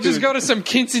fucking raccoon. We'll just go to some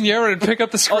quinceanera and pick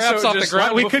up the scraps Also, off the just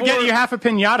ground. We could get you half a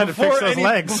pinata to fix those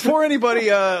legs. Before anybody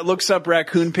looks up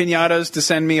raccoon pinatas to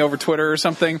send me over Twitter or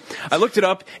something, I looked it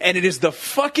up, and it is the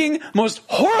fucking most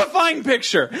horrifying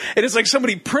picture. It is like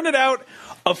somebody printed out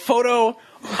a photo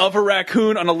of a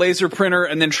raccoon on a laser printer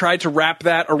and then tried to wrap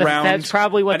that around That's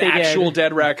probably what an they did. actual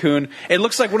dead raccoon. It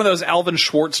looks like one of those Alvin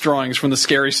Schwartz drawings from the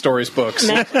Scary Stories books.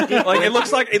 Like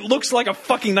it looks like a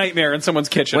fucking nightmare in someone's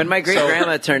kitchen. When my great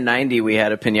grandma turned 90, we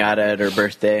had a pinata at her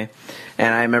birthday,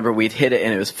 and I remember we'd hit it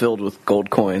and it was filled with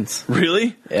gold coins.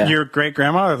 Really? Yeah. Your great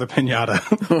grandma or the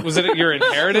pinata? Was it your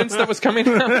inheritance that was coming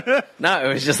out? No,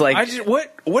 it was just like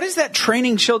What is that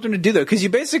training children to do though? Because you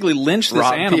basically lynch this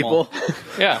rob animal people,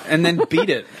 Yeah. and then beat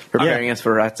it. preparing us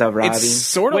for Ratza robbing. It's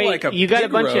sort of Wait, like a you got a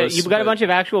pig bunch roast, of but- a bunch of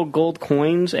actual gold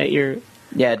coins at your.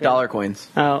 Yeah, dollar coins.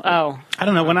 Oh. I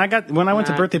don't know. When I went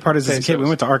to birthday parties as a kid, we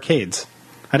went to arcades.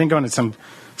 I didn't go into some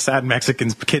sad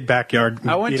Mexican kid backyard.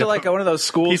 I went to like one of those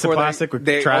schools piece of where plastic with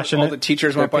they trash in all it. the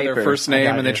teachers went by their paper. first name I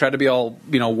got and they you. tried to be all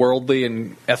worldly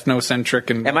and ethnocentric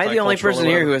and. Am I the only multicultural person or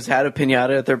here whatever. who has had a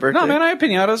pinata at their birthday? No, man, I have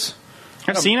pinatas.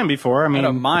 I've seen them before. I I had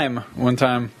a mean, mime one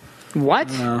time.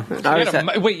 What? I always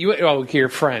had, Wait, you're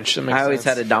French. That makes I always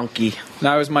sense. had a donkey.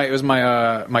 No, it was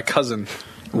my cousin,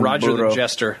 Roger the Burro.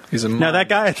 Jester. He's a mime. now that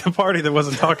guy at the party that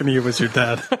wasn't talking to you was your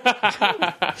dad.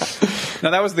 No,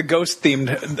 that was the ghost themed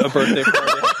birthday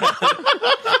party.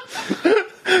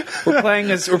 We're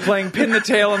playing Pin the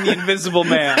Tail and the Invisible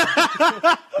Man.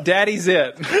 Daddy's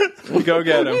it. Go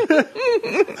get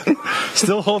him.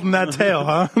 Still holding that tail,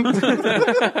 huh?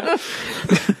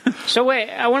 So wait,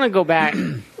 I want to go back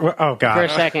Oh God! for a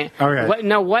second. Okay.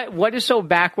 What is so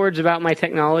backwards about my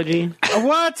technology?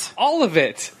 What? all of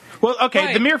it. Well, okay.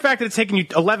 Right. The mere fact that it's taking you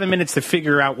 11 minutes to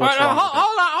figure out what's wrong.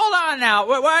 Hold on now.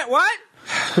 What?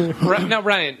 Now,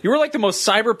 Ryan, You were like the most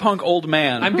cyberpunk old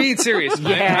man. I'm being serious.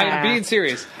 Yeah. I'm being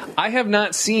serious. I have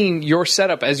not seen your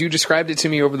setup as you described it to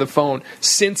me over the phone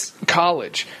since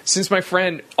college. Since my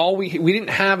friend, we didn't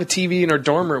have a TV in our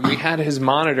dorm room. We had his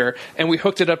monitor and we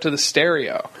hooked it up to the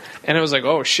stereo. And I was like,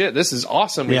 oh shit, this is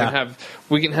awesome. We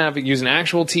can have it use an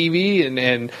actual TV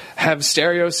and have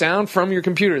stereo sound from your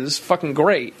computer. This is fucking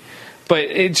great. But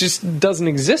it just doesn't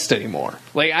exist anymore.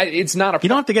 Like it's not a. You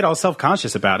don't have to get all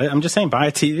self-conscious about it. I'm just saying, buy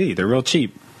a TV. They're real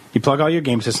cheap. You plug all your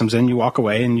game systems in, you walk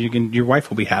away, and your wife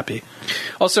will be happy.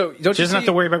 Also, don't She you doesn't have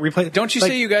to worry about replay. Don't you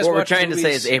say you guys What we're watch trying movies? to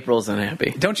say is April's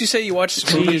unhappy. Don't you say you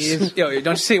watch movies? Don't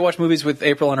you say you watch movies with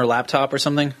April on her laptop or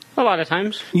something? A lot of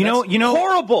times. You know,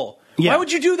 Horrible. Yeah. Why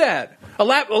would you do that? A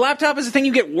laptop is a thing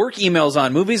you get work emails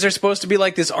on. Movies are supposed to be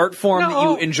like this art form that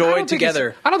you enjoy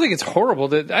together. I don't think it's horrible.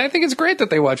 I think it's great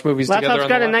that they watch movies together. Laptop's On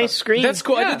got the a laptop. nice screen. That's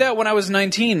cool. Yeah. I did that when I was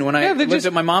 19 when I lived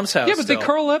at my mom's house. Yeah, but still. they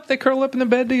curl up. They curl up in the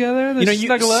bed together. They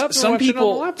snuggle up. some and watch it on the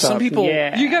people. laptop. Some people.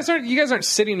 Yeah. You guys aren't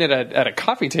sitting at a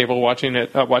coffee table watching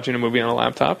a movie on a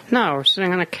laptop. No, we're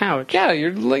sitting on a couch. Yeah,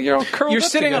 you're all curled. You're up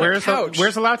sitting on together. a couch.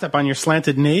 Where's the laptop? On your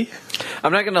slanted knee?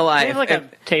 I'm not gonna lie. They have like a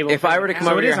table if for I the were to come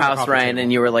couch. over to it your is on a house, coffee Ryan, table.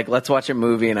 and you were like, "Let's watch a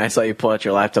movie," and I saw you pull out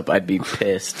your laptop, I'd be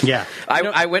pissed. Yeah.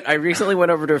 I recently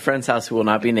went over to a friend's house who will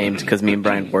not be named because me and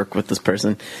Brian work with this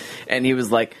person, and he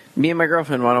was like, "Me and my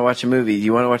girlfriend want to watch a movie. Do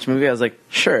you want to watch a movie?" I was like,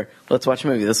 "Sure, let's watch a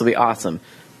movie. This will be awesome."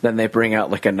 Then they bring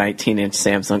out like a 19-inch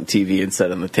Samsung TV and set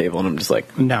it on the table, and I'm just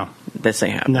like, No. "This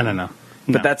ain't happening." No.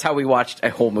 But that's how we watched a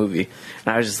whole movie,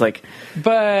 and I was just like,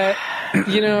 But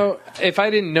if I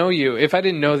didn't know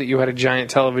that you had a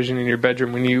giant television in your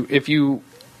bedroom,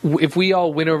 if we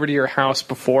all went over to your house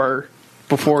before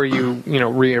you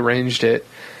rearranged it,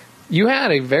 you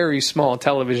had a very small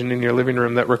television in your living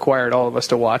room that required all of us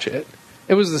to watch it.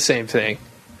 It was the same thing.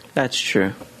 "That's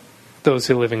true." Those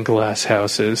who live in glass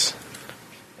houses.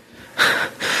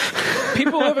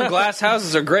 People who live in glass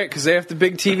houses are great because they have the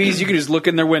big TVs. You can just look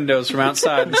in their windows from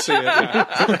outside and see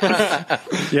it.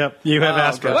 Yep. You have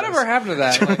Asperger's. Whatever happened to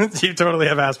that? Like, You totally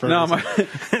have Asperger's.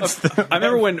 No, I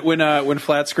remember when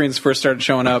flat screens first started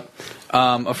showing up.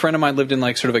 A friend of mine lived in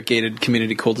like sort of a gated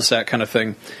community cul-de-sac kind of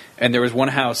thing, and there was one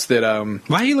house that.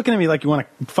 Why are you looking at me like you want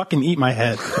to fucking eat my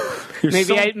head?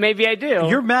 Maybe I do.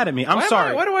 You're mad at me. I'm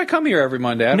sorry. Why do I come here every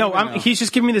Monday? I don't even know. He's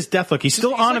just giving me this death look. He's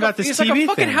still on about this he's TV like a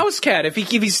fucking thing. house cat. If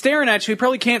he's staring at you, he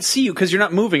probably can't see you because you're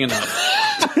not moving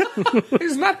enough.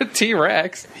 he's not a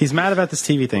T-Rex. He's mad about this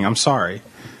TV thing. I'm sorry.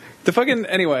 The fucking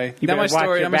anyway. Now better my watch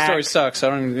story. your Now my story back. sucks. I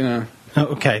don't. Oh,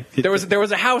 okay. There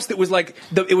was a house that was like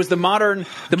it was the modern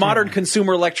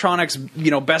consumer electronics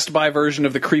Best Buy version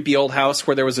of the creepy old house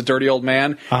where there was a dirty old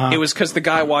man. Uh-huh. It was because the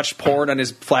guy watched porn on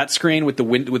his flat screen with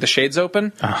the shades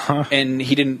open, and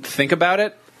he didn't think about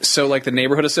it. So like the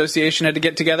neighborhood association had to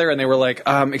get together, and they were like,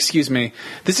 "Excuse me,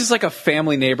 this is like a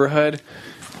family neighborhood."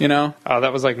 Oh,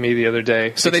 that was like me the other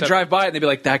day. So they drive by and they'd be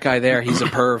like, "That guy there, he's a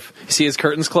perv. You see his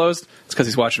curtains closed? It's because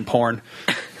he's watching porn."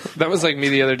 That was like me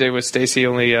the other day with Stacy.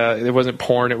 Only it wasn't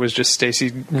porn. It was just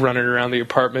Stacy running around the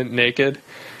apartment naked,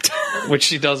 which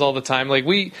she does all the time. Like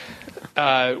we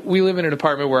live in an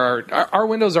apartment where our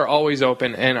windows are always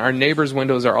open and our neighbors'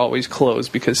 windows are always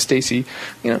closed because Stacy,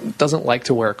 doesn't like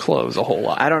to wear clothes a whole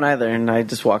lot. I don't either, and I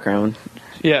just walk around.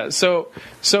 Yeah, so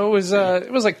it was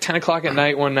like 10 o'clock at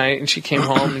night one night, and she came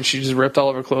home and she just ripped all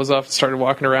of her clothes off and started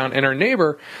walking around. And our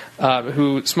neighbor,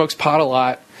 who smokes pot a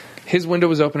lot, his window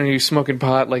was open and he was smoking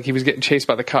pot. Like he was getting chased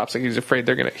by the cops. Like he was afraid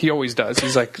he always does.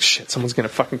 He's like, shit, someone's gonna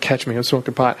fucking catch me. I'm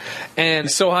smoking pot. And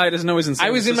He's so high, he doesn't know he's in San I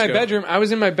was in my Francisco. bedroom. I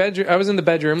was in the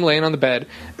bedroom, laying on the bed,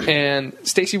 and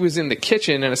Stacy was in the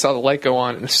kitchen, and I saw the light go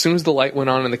on. And as soon as the light went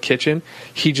on in the kitchen,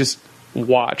 he just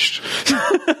watched.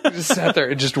 He just sat there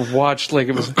and just watched. Like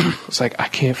it was like I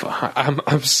can't.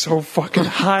 I'm so fucking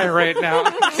high right now.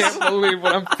 I can't believe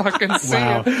what I'm fucking seeing.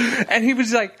 Wow. And he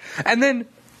was like, and then.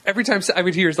 Every time I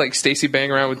would hear like Stacy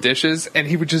bang around with dishes, and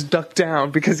he would just duck down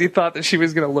because he thought that she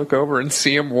was going to look over and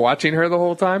see him watching her the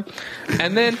whole time.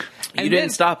 And then You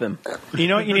didn't stop him. You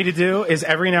know what you need to do is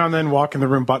every now and then walk in the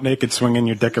room butt naked, swinging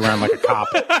your dick around like a cop.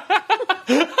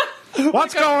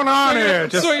 What's going on here?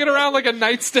 swinging around like a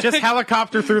nightstick. Just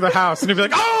helicopter through the house, and you'd be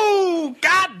like, "Oh,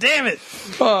 god damn it!"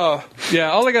 Oh,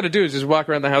 yeah. All I got to do is just walk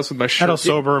around the house with my shirt. That'll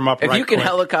sober him up. If right you can quick.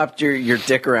 helicopter your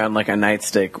dick around like a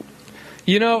nightstick,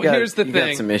 Here's the you thing.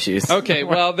 got some issues. Okay,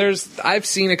 well, I've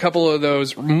seen a couple of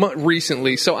those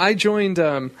recently. So I joined.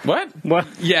 What?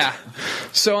 Yeah.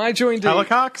 So I joined.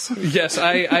 Helicox? Yes,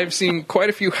 I've seen quite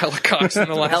a few helicops in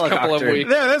the last couple of Helicopter. weeks.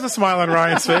 There's a smile on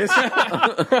Ryan's face.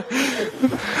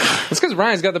 It's because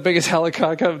Ryan's got the biggest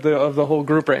helicock of the whole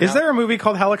group right now. Is there a movie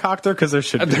called Helicopter? Because there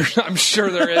should be. I'm sure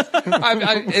there is,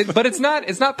 but it's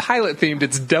not pilot themed.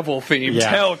 It's devil themed. Yeah.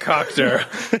 Helicopter.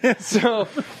 So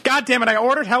God damn it! I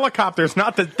ordered helicopters,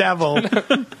 not the devil.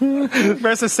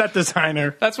 Where's the set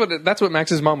designer? that's what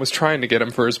Max's mom was trying to get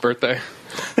him for his birthday.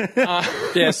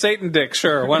 Yeah, Satan dick,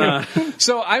 sure. Why not?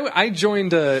 So I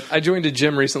joined a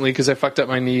gym recently because I fucked up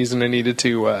my knees and I needed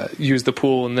to use the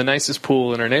pool. And the nicest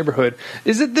pool in our neighborhood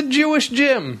is at the Jewish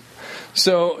gym.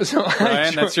 So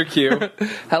Ryan, that's your cue.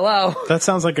 hello. That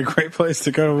sounds like a great place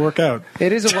to go work out.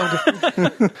 It is a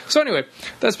wonderful. So anyway,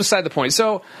 that's beside the point.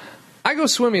 So I go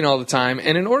swimming all the time,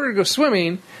 and in order to go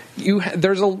swimming,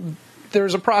 there's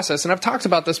a process, and I've talked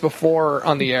about this before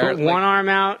on the air. Put one arm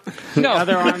out, No.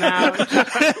 other arm out.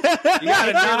 You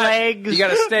gotta legs. You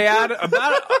gotta stay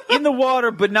about in the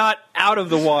water, but not out of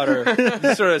the water.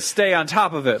 You sort of stay on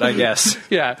top of it, I guess.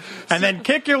 Yeah. And then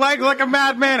kick your leg like a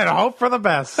madman and hope for the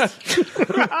best.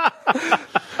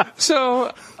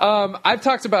 So I've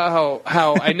talked about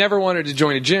how I never wanted to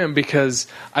join a gym because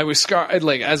I was scarred.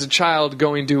 Like as a child,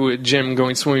 going to a gym,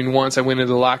 going swimming once, I went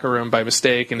into the locker room by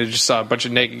mistake and I just saw a bunch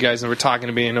of naked guys and they were talking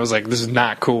to me, and I was like, "This is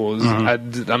not cool.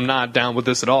 I'm not down with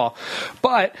this at all."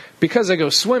 But because I go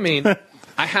swimming,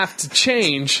 I have to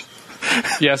change.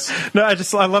 Yes. No,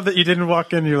 I love that you didn't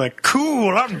walk in and you're like,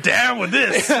 cool, I'm down with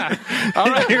this. Yeah. All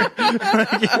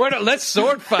right. Let's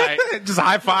sword fight. Just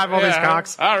high five all these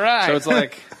cocks. All right. So it's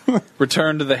like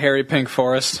return to the hairy pink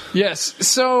forest. Yes.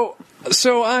 So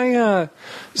I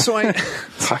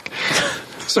fuck.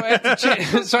 So I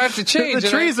have to change. The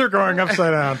trees are growing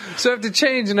upside down. So I have to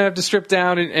change, and I have to strip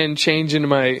down and change into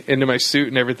my suit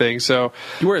and everything. So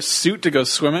You wear a suit to go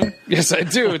swimming? yes, I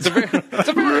do. It's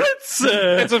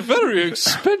a very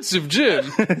expensive gym.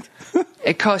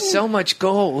 It costs so much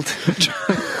gold.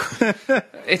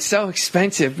 It's so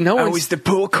expensive. No one's the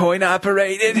pool coin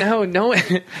operated? no.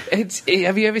 It's.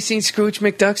 Have you ever seen Scrooge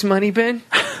McDuck's money bin?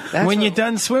 That's When what- you're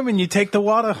done swimming, you take the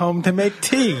water home to make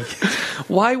tea.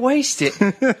 Why waste it?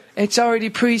 It's already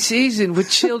pre-seasoned with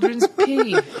children's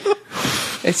pee.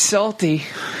 It's salty.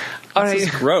 All right.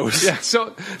 Gross. Yeah.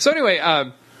 So anyway,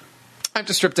 I have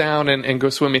to strip down and go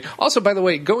swimming. Also, by the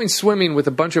way, going swimming with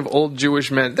a bunch of old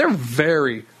Jewish men, they're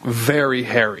very, very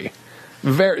hairy.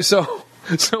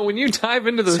 So when you dive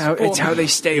into this pool, It's how they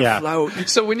stay Yeah. afloat.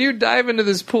 so when you dive into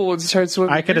this pool and start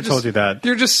swimming, I could have told you that.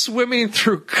 You're just swimming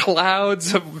through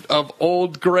clouds of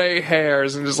old gray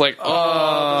hairs and just like,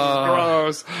 oh,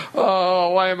 this is gross. Oh,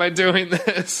 why am I doing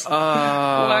this?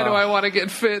 Why do I want to get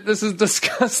fit? This is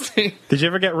disgusting. Did you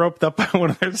ever get roped up by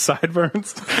one of their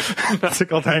sideburns? It's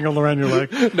like all tangled around your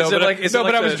leg. No,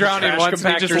 but I was drowning once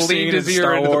and he just leaned his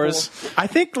ear into the pool. I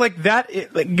think like that.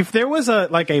 If there was a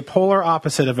polar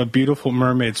opposite of a beautiful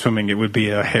mermaid swimming, it would be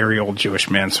a hairy old Jewish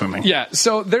man swimming. Yeah,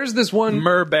 so there's this one...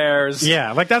 Merbears.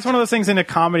 Yeah, like that's one of those things in a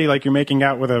comedy, like you're making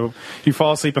out with you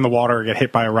fall asleep in the water or get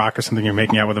hit by a rock or something, you're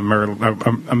making out with a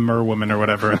mer woman or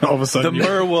whatever, and all of a sudden The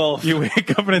merwolf. you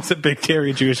wake up and it's a big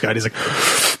hairy Jewish guy. He's like,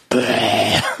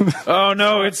 Oh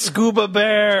no, it's Scuba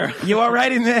Bear. you all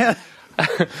right in there?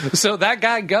 So that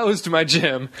guy goes to my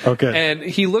gym, Okay. and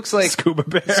he looks like Scuba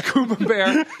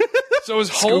Bear. So his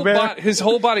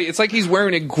whole body, it's like he's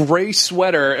wearing a gray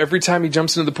sweater every time he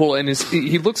jumps into the pool, and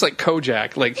he looks like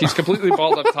Kojak. Like he's completely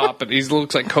bald up top, but he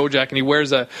looks like Kojak, and he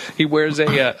wears a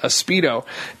Speedo.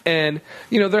 And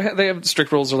they have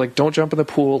strict rules. They're like, don't jump in the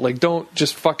pool. Like don't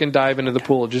just fucking dive into the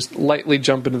pool. Just lightly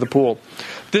jump into the pool.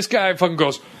 This guy fucking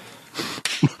goes.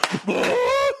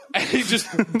 And he just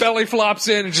belly flops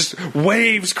in and just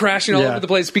waves crashing all over the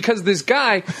place because this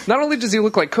guy, not only does he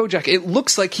look like Kojak, it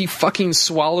looks like he fucking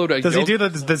swallowed a Does he do the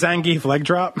Zangief leg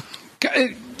drop?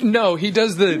 No, he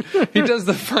does the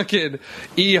fucking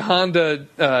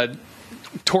E-Honda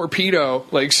torpedo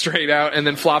like straight out and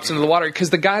then flops into the water because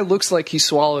the guy looks like he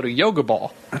swallowed a yoga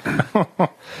ball.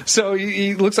 So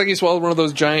he looks like he swallowed one of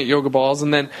those giant yoga balls,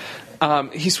 and then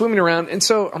he's swimming around, and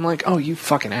so I'm like, "Oh, you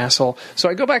fucking asshole!" So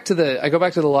I go back to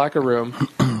the locker room,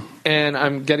 and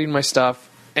I'm getting my stuff,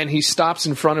 and he stops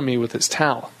in front of me with his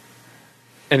towel,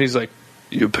 and he's like,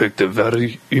 "You picked a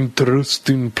very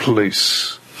interesting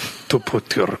place to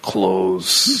put your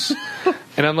clothes,"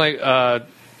 and I'm like,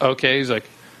 "Okay." He's like,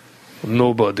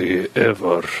 "Nobody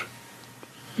ever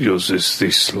uses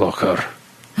this locker,"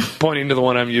 pointing to the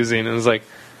one I'm using, and it's like,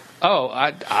 "Oh,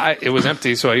 it was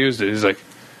empty, so I used it." He's like,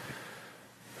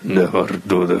 "Never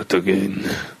do that again."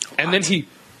 And then he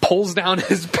pulls down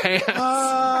his pants.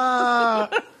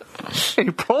 He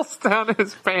pulls down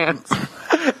his pants.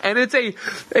 And it's a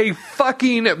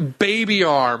fucking baby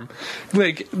arm.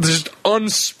 Like, just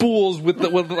unspools with the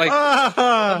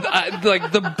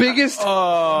biggest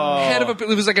head of it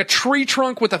was like a tree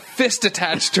trunk with a fist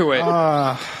attached to it.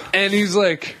 And he's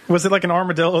like... Was it like an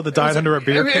armadillo that died under a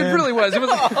beer can? It really was. It was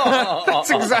like, that's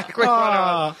exactly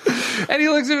what it was. And he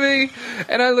looks at me,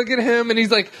 and I look at him, and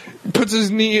he's like, puts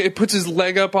his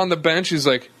leg up on the bench. He's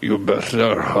like, "You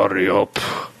better hurry up.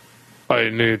 I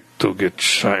need to get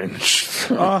changed."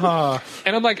 And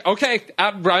I'm like, "Okay,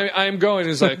 I'm going."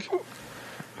 He's like,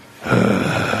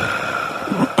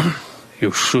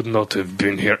 You should not have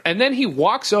been here. And then he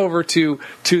walks over to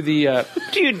the...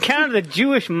 Dude, kind of the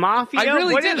Jewish mafia?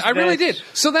 I really did.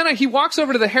 So then he walks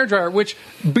over to the hairdryer, which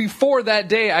before that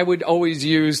day I would always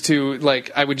use to,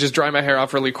 like, I would just dry my hair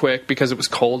off really quick because it was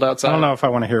cold outside. I don't know if I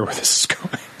want to hear where this is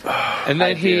going. And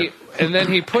then he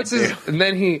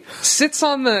sits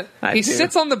on the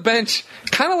bench,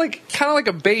 kind of like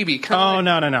a baby. No.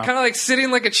 Kind of like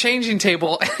sitting like a changing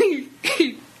table. And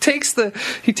he takes the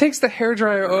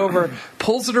hairdryer over,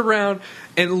 pulls it around,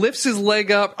 and lifts his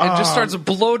leg up and just starts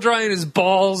blow drying his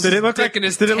balls. Did it look like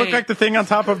the thing on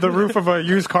top of the roof of a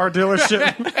used car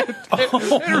dealership?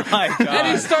 Oh my god! And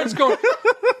he starts going.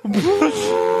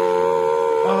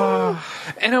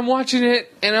 And I'm watching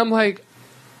it, and I'm like,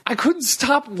 I couldn't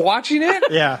stop watching it.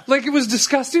 Yeah. Like, it was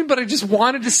disgusting, but I just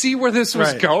wanted to see where this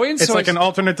was going. It's like an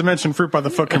alternate dimension Fruit by the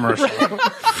Foot commercial.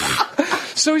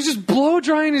 So he's just blow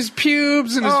drying his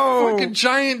pubes and his fucking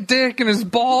giant dick and his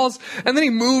balls, and then he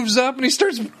moves up and he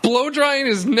starts blow drying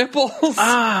his nipples.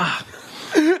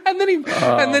 And then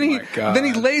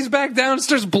he lays back down and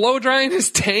starts blow drying his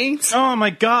taint. Oh my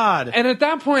god! And at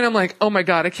that point, I'm like, oh my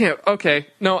god, I can't. Okay,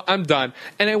 no, I'm done.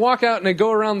 And I walk out and I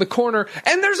go around the corner,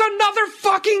 and there's another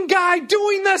fucking guy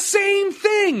doing the same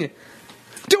thing,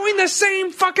 doing the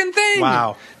same fucking thing.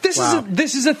 Wow! This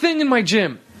is a thing in my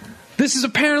gym. This is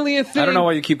apparently a thing. I don't know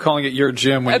why you keep calling it your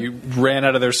gym when you ran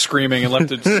out of there screaming and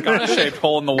left a Scotch-shaped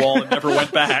hole in the wall and never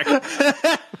went back.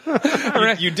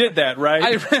 You did that,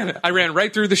 right? I ran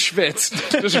right through the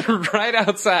schwitz, just right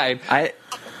outside.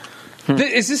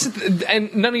 Is this?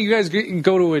 And none of you guys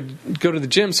go to the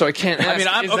gym, so I can't ask.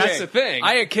 I mean, that's the thing.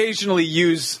 I occasionally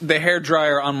use the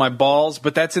hairdryer on my balls,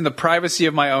 but that's in the privacy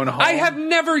of my own home. I have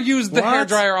never used the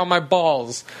hairdryer on my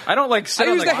balls. I don't like. I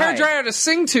use the hairdryer to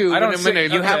sing to. I don't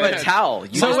sing. You have a towel.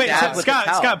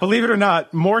 Scott, believe it or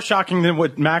not, more shocking than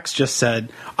what Max just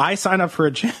said, I signed up for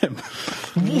a gym.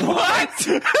 What?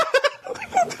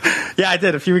 Yeah, I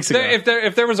did a few weeks ago.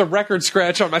 If there was a record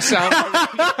scratch on my sound,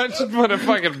 I just put a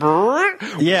fucking.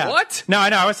 Yeah. What? No, I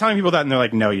know. I was telling people that, and they're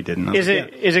like, "No, you didn't." Is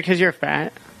it because you're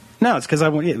fat? No, it's because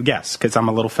because I'm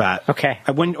a little fat. Okay.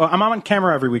 When I'm on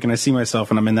camera every week and I see myself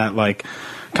and I'm in that like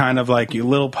kind of like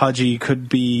little pudgy could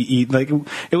be like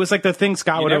it was like the thing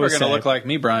Scott would always say. You're never going to look like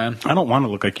me, Brian. I don't want to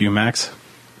look like you, Max.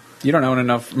 You don't own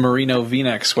enough merino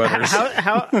V-neck sweaters.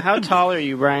 How tall are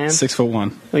you, Brian?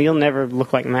 6'1". Well, you'll never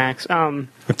look like Max.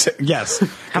 Yes,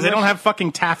 because they don't have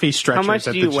fucking taffy stretchers. How much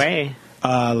do you weigh?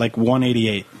 Like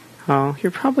 188. Oh,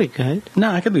 you're probably good.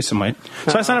 No, I could lose some weight.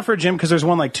 So I signed up for a gym because there's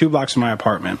one like 2 blocks from my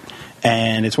apartment,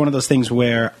 and it's one of those things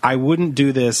where I wouldn't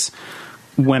do this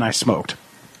when I smoked.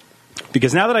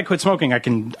 Because now that I quit smoking, I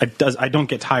don't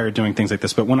get tired doing things like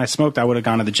this. But when I smoked, I would have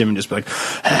gone to the gym and just be like,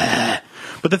 ah.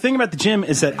 But the thing about the gym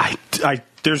is that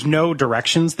there's no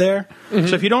directions there. Mm-hmm.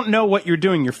 So if you don't know what you're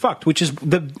doing, you're fucked. Which is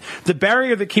the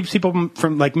barrier that keeps people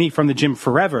from like me from the gym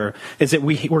forever is that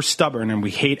we're stubborn and we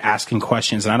hate asking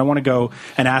questions. And I don't want to go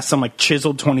and ask some like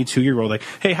chiseled 22-year-old like,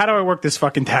 hey, how do I work this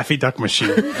fucking Daffy Duck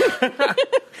machine?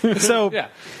 So yeah.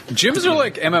 Gyms are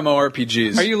like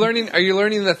MMORPGs. Are you learning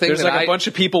the thing? There's like a bunch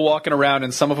of people walking around,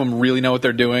 and some of them really know what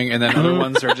they're doing, and then other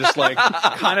ones are just like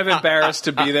kind of embarrassed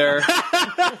to be there.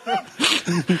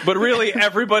 But really,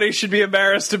 everybody should be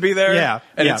embarrassed to be there. Yeah,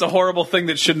 and it's a horrible thing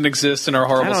that shouldn't exist in our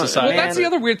horrible society. Well, that's the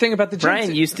other weird thing about the gym.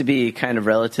 Brian used to be kind of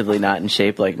relatively not in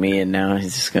shape like me, and now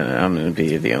he's just I'm gonna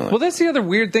be the only. Well, that's the other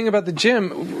weird thing about the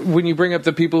gym when you bring up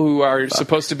the people who are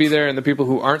supposed to be there and the people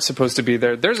who aren't supposed to be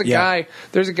there. There's a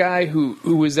guy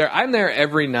who was there. I'm there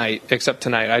every night except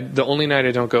tonight. The only night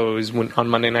I don't go is on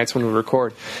Monday nights when we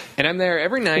record, and I'm there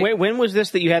every night. Wait, when was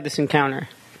this that you had this encounter?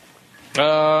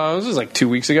 This was like 2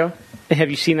 weeks ago. Have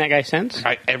you seen that guy since?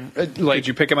 Did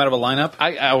you pick him out of a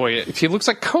lineup? Wait, he looks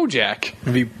like Kojak.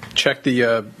 Have you checked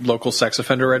the local sex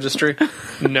offender registry?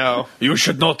 No. You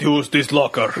should not use this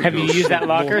locker. Have you used that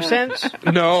locker since?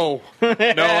 No. No,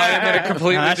 I am in a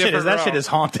completely different That shit is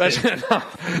haunted.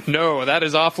 No, that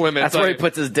is off limits. That's where he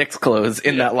puts his Dick's clothes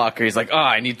in that locker. He's like,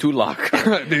 I need 2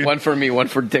 lockers. One for me, one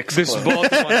for Dick's clothes.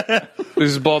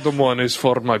 This bottom one is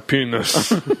for my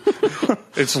penis.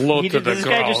 It's low to the ground. Did this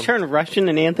guy just turn Russian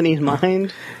in Anthony's mind?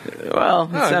 Well,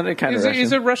 it sounded kind of Russian.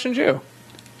 He's a Russian Jew.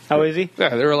 Oh, is he?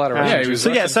 Yeah, there were a lot of Russian Jews.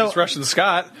 He's Russian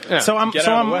Scott. Yeah. So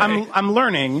I'm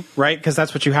learning, right? Because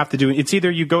that's what you have to do. It's either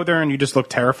you go there and you just look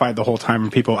terrified the whole time,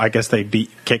 and people, I guess, they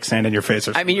kick sand in your face.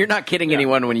 Or something. I mean, you're not kidding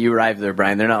anyone when you arrive there,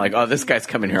 Brian. They're not like, oh, this guy's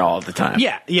coming here all the time.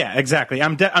 Yeah, exactly.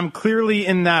 I'm clearly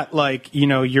in that, like,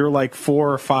 you're like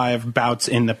 4 or 5 bouts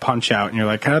in the punch out, and you're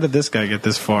like, how did this guy get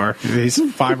this far? He's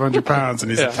 500 pounds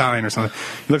and he's Italian or something.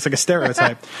 He looks like a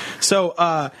stereotype. So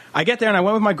I get there and I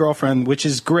went with my girlfriend, which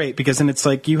is great because then it's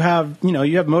like you have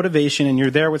motivation and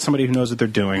you're there with somebody who knows what they're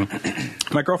doing.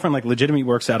 My girlfriend like legitimately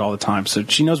works out all the time, so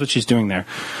she knows what she's doing there.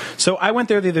 So I went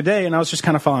there the other day and I was just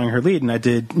kind of following her lead, and I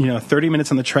did 30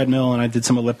 minutes on the treadmill and I did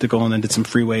some elliptical and then did some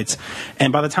free weights.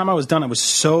 And by the time I was done, I was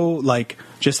so like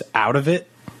just out of it,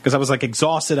 because I was like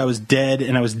exhausted, I was dead,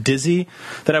 and I was dizzy,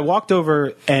 that I walked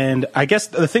over. And I guess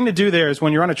the thing to do there is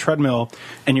when you're on a treadmill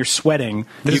and you're sweating.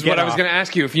 This is what I was going to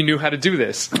ask you, if you knew how to do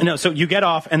this. No, so you get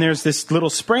off and there's this little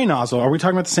spray nozzle. Are we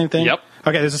talking about the same thing? Yep.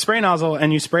 Okay, there's a spray nozzle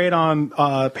and you spray it on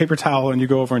paper towel and you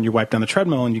go over and you wipe down the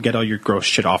treadmill and you get all your gross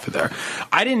shit off of there.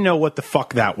 I didn't know what the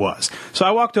fuck that was. So I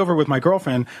walked over with my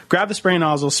girlfriend, grabbed the spray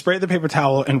nozzle, sprayed the paper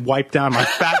towel, and wiped down my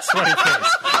fat, sweaty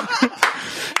face.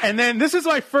 And then this is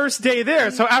my first day there.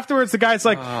 So afterwards, the guy's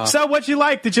like, so what'd you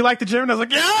like? Did you like the gym? And I was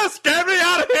like, yes, get me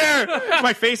out of here.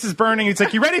 My face is burning. He's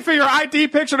like, you ready for your ID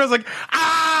picture? And I was like,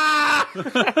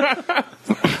 ah.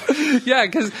 Yeah,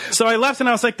 because So I left and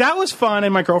I was like, that was fun.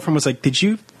 And my girlfriend was like, did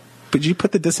you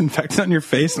put the disinfectant on your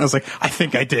face? And I was like, I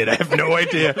think I did. I have no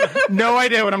idea. No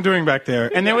idea what I'm doing back there.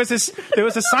 And there was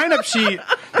a sign-up sheet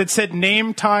that said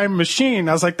name time machine.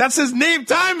 I was like, that says name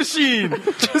time machine.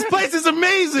 This place is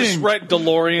amazing. Just write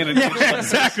DeLorean and Yeah,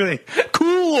 exactly.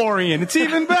 Cool Orion. It's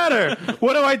even better.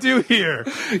 What do I do here?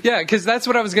 Yeah, because that's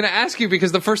what I was going to ask you,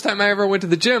 because the first time I ever went to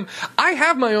the gym, I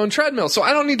have my own treadmill, so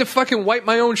I don't need to fucking wipe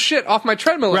my own shit off my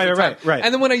treadmill every time. Right.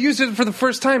 And then when I used it for the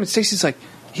first time, and Stacey's like,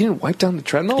 you didn't wipe down the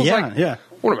treadmill? I was like, Yeah.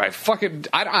 What am I fucking...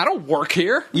 I don't work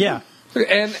here. Yeah.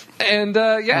 And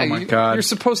Oh my God. You're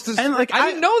supposed to... And, like, I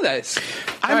didn't know this.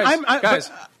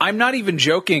 I'm not even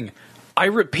joking. I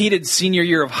repeated senior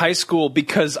year of high school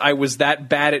because I was that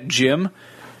bad at gym.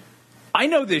 I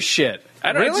know this shit.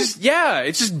 I don't. Really?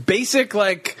 It's just basic,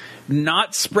 like,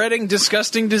 not spreading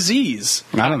disgusting disease.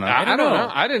 I don't know. I don't know.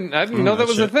 I didn't know that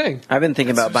was a thing. I've been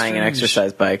thinking about buying an strange.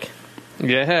 exercise bike.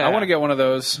 Yeah. I want to get one of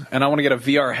those, and I want to get a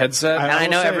VR headset. I And I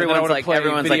know will say, everyone's like,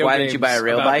 why didn't you buy a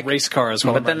real bike? Race cars.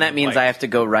 while But I'm then that riding a means bike. I have to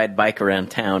go ride bike around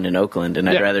town in Oakland, and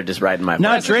I'd Yeah. rather just ride in my No,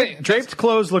 bike. the thing. draped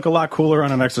clothes look a lot cooler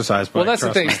on an exercise bike. Well, that's the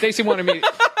trust thing. me. Stacey wanted me.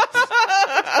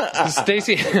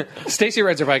 Stacey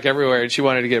rides her bike everywhere, and she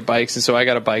wanted to get bikes, and so I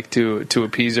got a bike to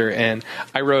appease her. And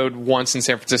I rode once in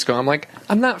San Francisco. I'm like,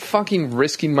 I'm not fucking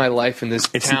risking my life in this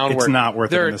town it's where not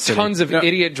worth it there in are the city. tons of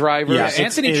idiot drivers. Yeah, Yeah, it's-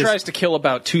 Anthony it is- tries to kill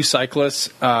about 2 cyclists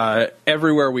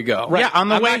everywhere we go. Yeah, on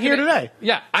the I'm way not here gonna- today.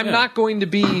 Yeah, I'm not going to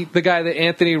be the guy that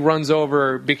Anthony runs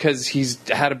over because he's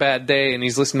had a bad day and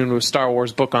he's listening to a Star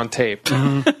Wars book on tape.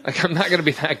 Like, I'm not going to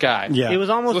be that guy. Yeah. It was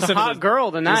almost Listen a to hot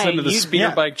girl tonight. Listen to the speeder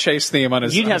yeah. bike chase theme on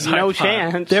his. You'd on have his no iPod.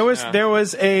 chance. There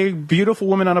was a beautiful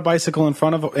woman on a bicycle in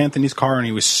front of Anthony's car, and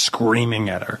he was screaming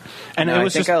at her. And No, it I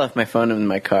was think just I left my phone in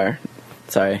my car.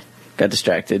 Sorry. Got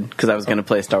distracted because I was going to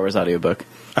play a Star Wars audiobook.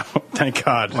 oh, thank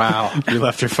God. Wow. You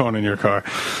left your phone in your car.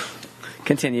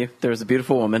 Continue. There was a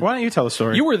beautiful woman. Why don't you tell the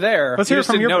story? You were there. Let's you hear it just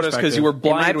from didn't your notice because you were In my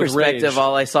blind with rage. perspective,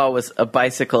 all I saw was a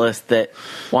bicyclist that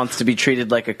wants to be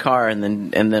treated like a car and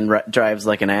then drives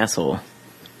like an asshole.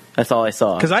 That's all I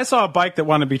saw. Because I saw a bike that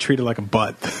wanted to be treated like a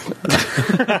butt.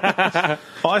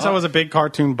 All I saw was a big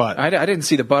cartoon butt. I didn't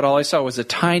see the butt. All I saw was a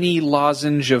tiny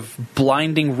lozenge of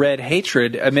blinding red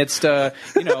hatred amidst,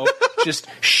 just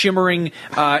shimmering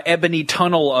ebony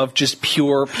tunnel of just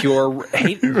pure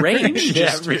hate and rage.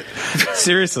 Just,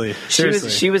 Seriously.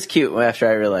 She was cute after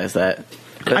I realized that.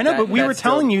 I know, but we were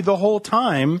telling you the whole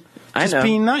time, I just know.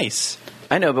 being nice.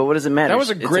 I know, but what does it matter? That was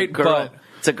a It's great girl. butt.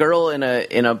 It's a girl in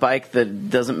a bike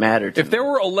that doesn't matter to if there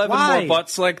were 11 Why? more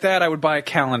butts like that, I would buy a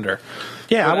calendar.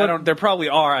 Yeah, But I would. don't. There probably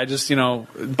are. I just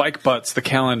bike butts. The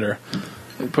calendar.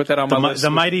 Put that on my list. The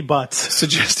mighty butts.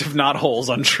 Suggestive knot holes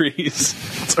on trees.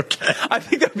 It's okay. I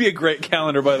think that'd be a great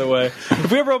calendar, by the way.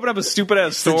 If we ever open up a stupid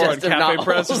ass store on Suggestive Cafe knot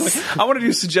Press, holes. it's like, I want to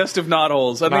do suggestive knot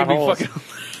holes. I think it'd be Knot fucking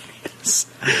hilarious.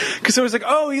 Because it was like,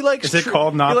 oh, he likes. Is it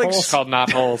called knot he likes- holes? It's called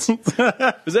knot holes. Is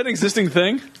that an existing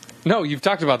thing? No, you've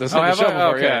talked about this Oh, on the have show I?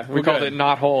 before. Okay, Yeah, we we're called good. it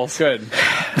knot holes. Good.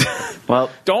 Well,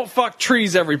 Don't fuck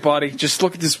trees, everybody. Just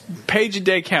look at this page a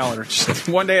day calendar. Just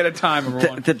one day at a time,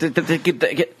 everyone.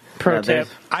 Pro no, tip.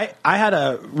 there's- I had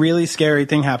a really scary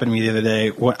thing happen to me the other day.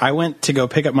 When I went to go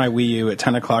pick up my Wii U at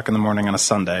 10 o'clock in the morning on a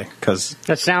Sunday. Because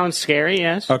That sounds scary,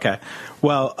 yes. okay.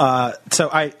 Well, so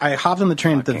I hopped on the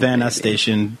train at the Van Ness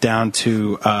station down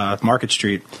to Market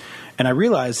Street. and I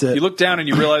realized that You look down and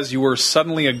you realize you were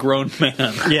suddenly a grown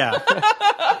man. yeah,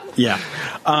 yeah.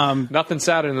 Nothing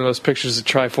sadder than those pictures of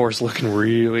Triforce looking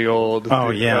really old. Oh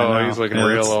yeah, no. He's looking Yeah,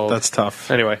 real that's, old. That's tough.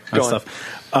 Anyway, that's go on.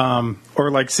 tough. Or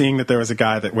like seeing that there was a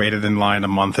guy that waited in line a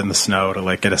month in the snow to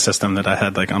like get a system that I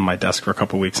had like on my desk for a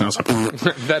couple weeks, and I was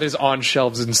like, That is on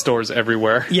shelves in stores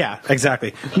everywhere. yeah,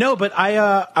 exactly. No, but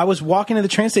I was walking to the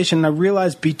train station and I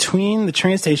realized between the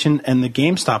train station and the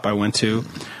GameStop I went to,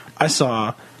 I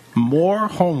saw more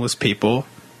homeless people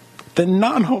than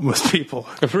non-homeless people.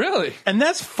 Really? And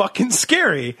that's fucking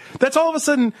scary. That's all of a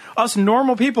sudden us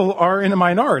normal people are in a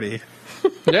minority.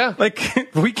 Yeah. Like,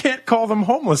 we can't call them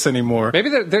homeless anymore. Maybe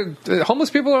the homeless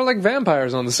people are like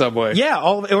vampires on the subway. Yeah,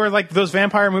 or like those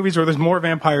vampire movies where there's more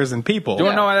vampires than people. Do you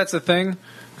want to know why that's a thing?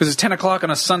 Because it's 10 o'clock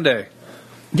on a Sunday.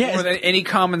 Yeah, More than any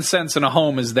common sense in a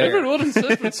home is there. Everyone in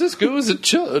San Francisco is at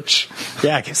church.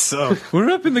 yeah, I guess so. We're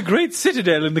up in the great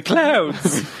citadel in the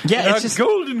clouds. Yeah, In our it's just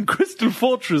golden crystal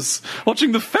fortress,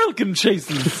 watching the falcon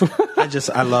chases.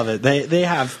 I love it.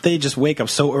 They just wake up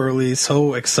so early,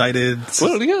 so excited.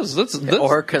 Well, yes, that's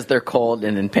Or because they're cold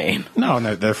and in pain. No,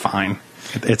 they're fine.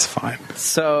 It's fine.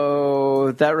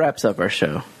 So that wraps up our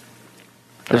show.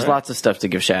 There's lots of stuff to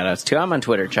give shout outs to. I'm on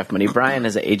Twitter, Chuff Money. Brian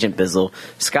is at Agent Bizzle.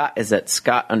 Scott is at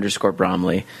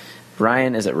Scott_Bromley.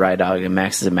 Ryan is at Rydog, and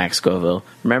Max is at Max Scoville.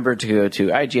 Remember to go to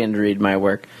IGN to read my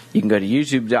work. You can go to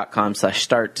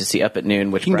youtube.com/start to see Up at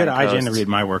Noon, which You can Brian go to IGN posts. to read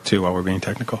my work too while we're being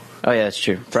technical. Oh, yeah, that's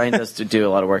true. Brian does do a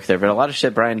lot of work there, but a lot of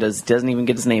shit Brian doesn't even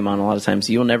get his name on a lot of times.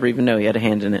 You'll never even know he had a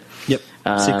hand in it. Yep.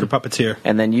 Secret puppeteer.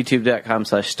 And then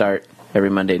youtube.com/start every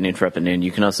Monday at noon for Up at Noon.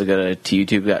 You can also go to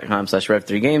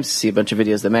youtube.com/rev3games to see a bunch of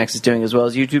videos that Max is doing, as well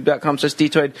as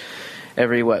youtube.com/dtoid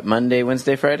every, Monday,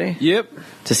 Wednesday, Friday? Yep.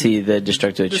 To see the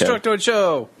Destructoid show, Destructoid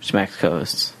Show. which Max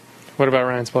co-hosts. What about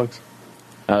Ryan's plugs?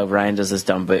 Ryan does this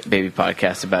dumb baby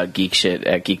podcast about geek shit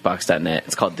at geekbox.net.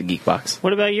 It's called The Geekbox.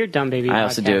 What about your dumb baby? I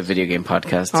also podcast? do a video game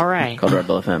podcast All right. called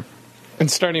Rebel FM. And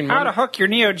starting How to Monday, hook your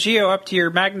Neo Geo up to your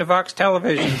Magnavox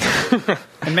television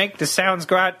and make the sounds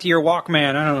go out to your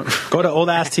Walkman. I don't know. Go to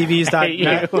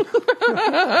oldasstvs.net.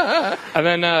 and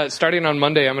then starting on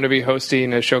Monday, I'm going to be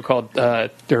hosting a show called,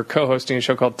 or co-hosting a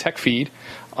show called Tech Feed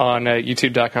on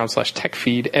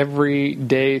youtube.com/techfeed every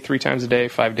day, 3 times a day,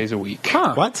 5 days a week.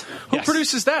 Huh. What? Who Yes.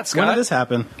 produces that, Scott? When did this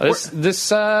happen? This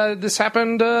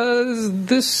happened.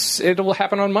 It will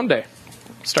happen on Monday.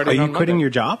 Starting Are on you quitting Monday. your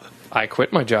job? I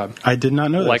quit my job. I did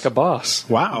not know this. Like a boss.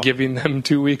 Wow. Giving them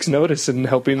 2 weeks notice and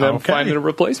helping them Okay. find a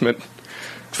replacement.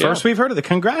 First Yeah. we've heard of it.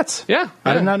 Congrats. Yeah,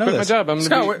 I did not know quit this. my job. I'm gonna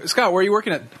Scott, be- Scott, where are you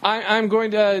working at? I'm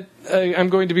going to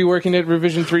be working at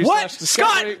Revision 3 What? Discovery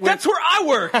Scott, with, that's where I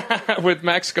work. with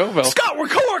Max Scoville. Scott, we're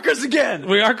coworkers again.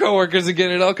 We are coworkers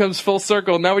again. It all comes full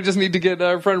circle. Now we just need to get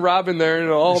our friend Rob in there, and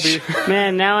it'll all be.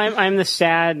 Man, now I'm the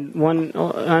sad one.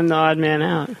 I'm the odd man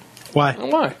out Why?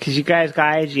 Why? because you guys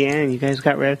got IGN, you guys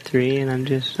got Rev 3, and I'm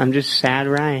just sad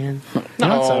Ryan. You're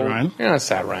not sad, Ryan. You're not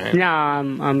sad, Ryan. No,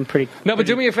 I'm pretty. No, but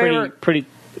do me a favor. Pretty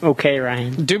okay,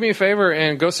 Ryan. Do me a favor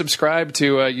and go subscribe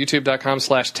to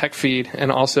youtube.com/techfeed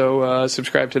and also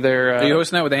subscribe to their. Are you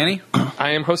hosting that with Annie?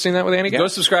 I am hosting that with Annie. Go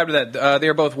subscribe to that. They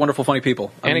are both wonderful, funny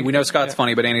people. I Annie- mean, we know Scott's yeah.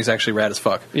 funny, but Annie's actually rad as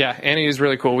fuck. Yeah, Annie is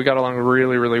really cool. We got along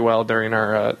really, really well during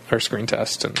our screen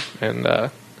test and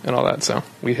all that. So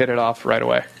we hit it off right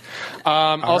away.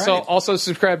 Also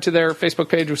subscribe to their Facebook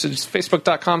page, which is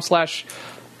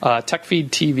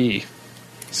facebook.com/techfeedtv.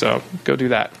 So go do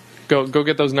that. Go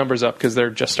get those numbers up because they're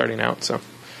just starting out. So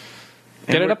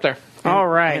get it up there. All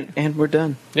right. And we're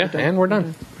done. Yeah, and we're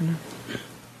done.